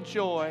real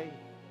joy.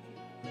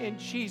 In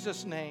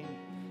Jesus' name.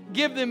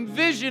 Give them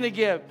vision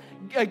again.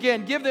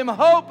 Give them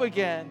hope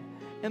again.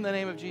 In the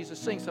name of Jesus.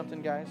 Sing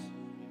something, guys.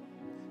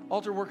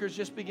 Altar workers,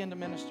 just begin to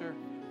minister.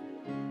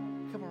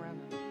 Come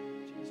around.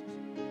 Jesus.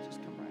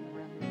 Just come right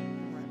around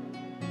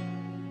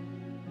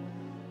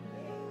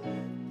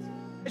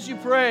here. As you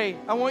pray,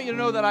 I want you to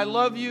know that I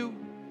love you.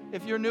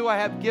 If you're new, I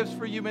have gifts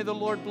for you. May the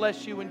Lord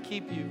bless you and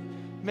keep you.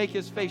 Make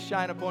His face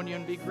shine upon you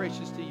and be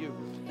gracious to you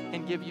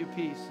and give you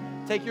peace.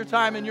 Take your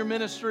time in your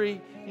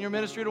ministry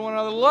to one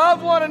another.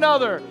 Love one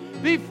another.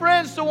 Be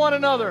friends to one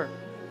another.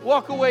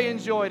 Walk away in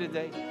joy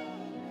today.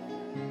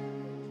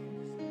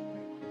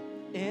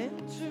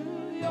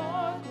 Into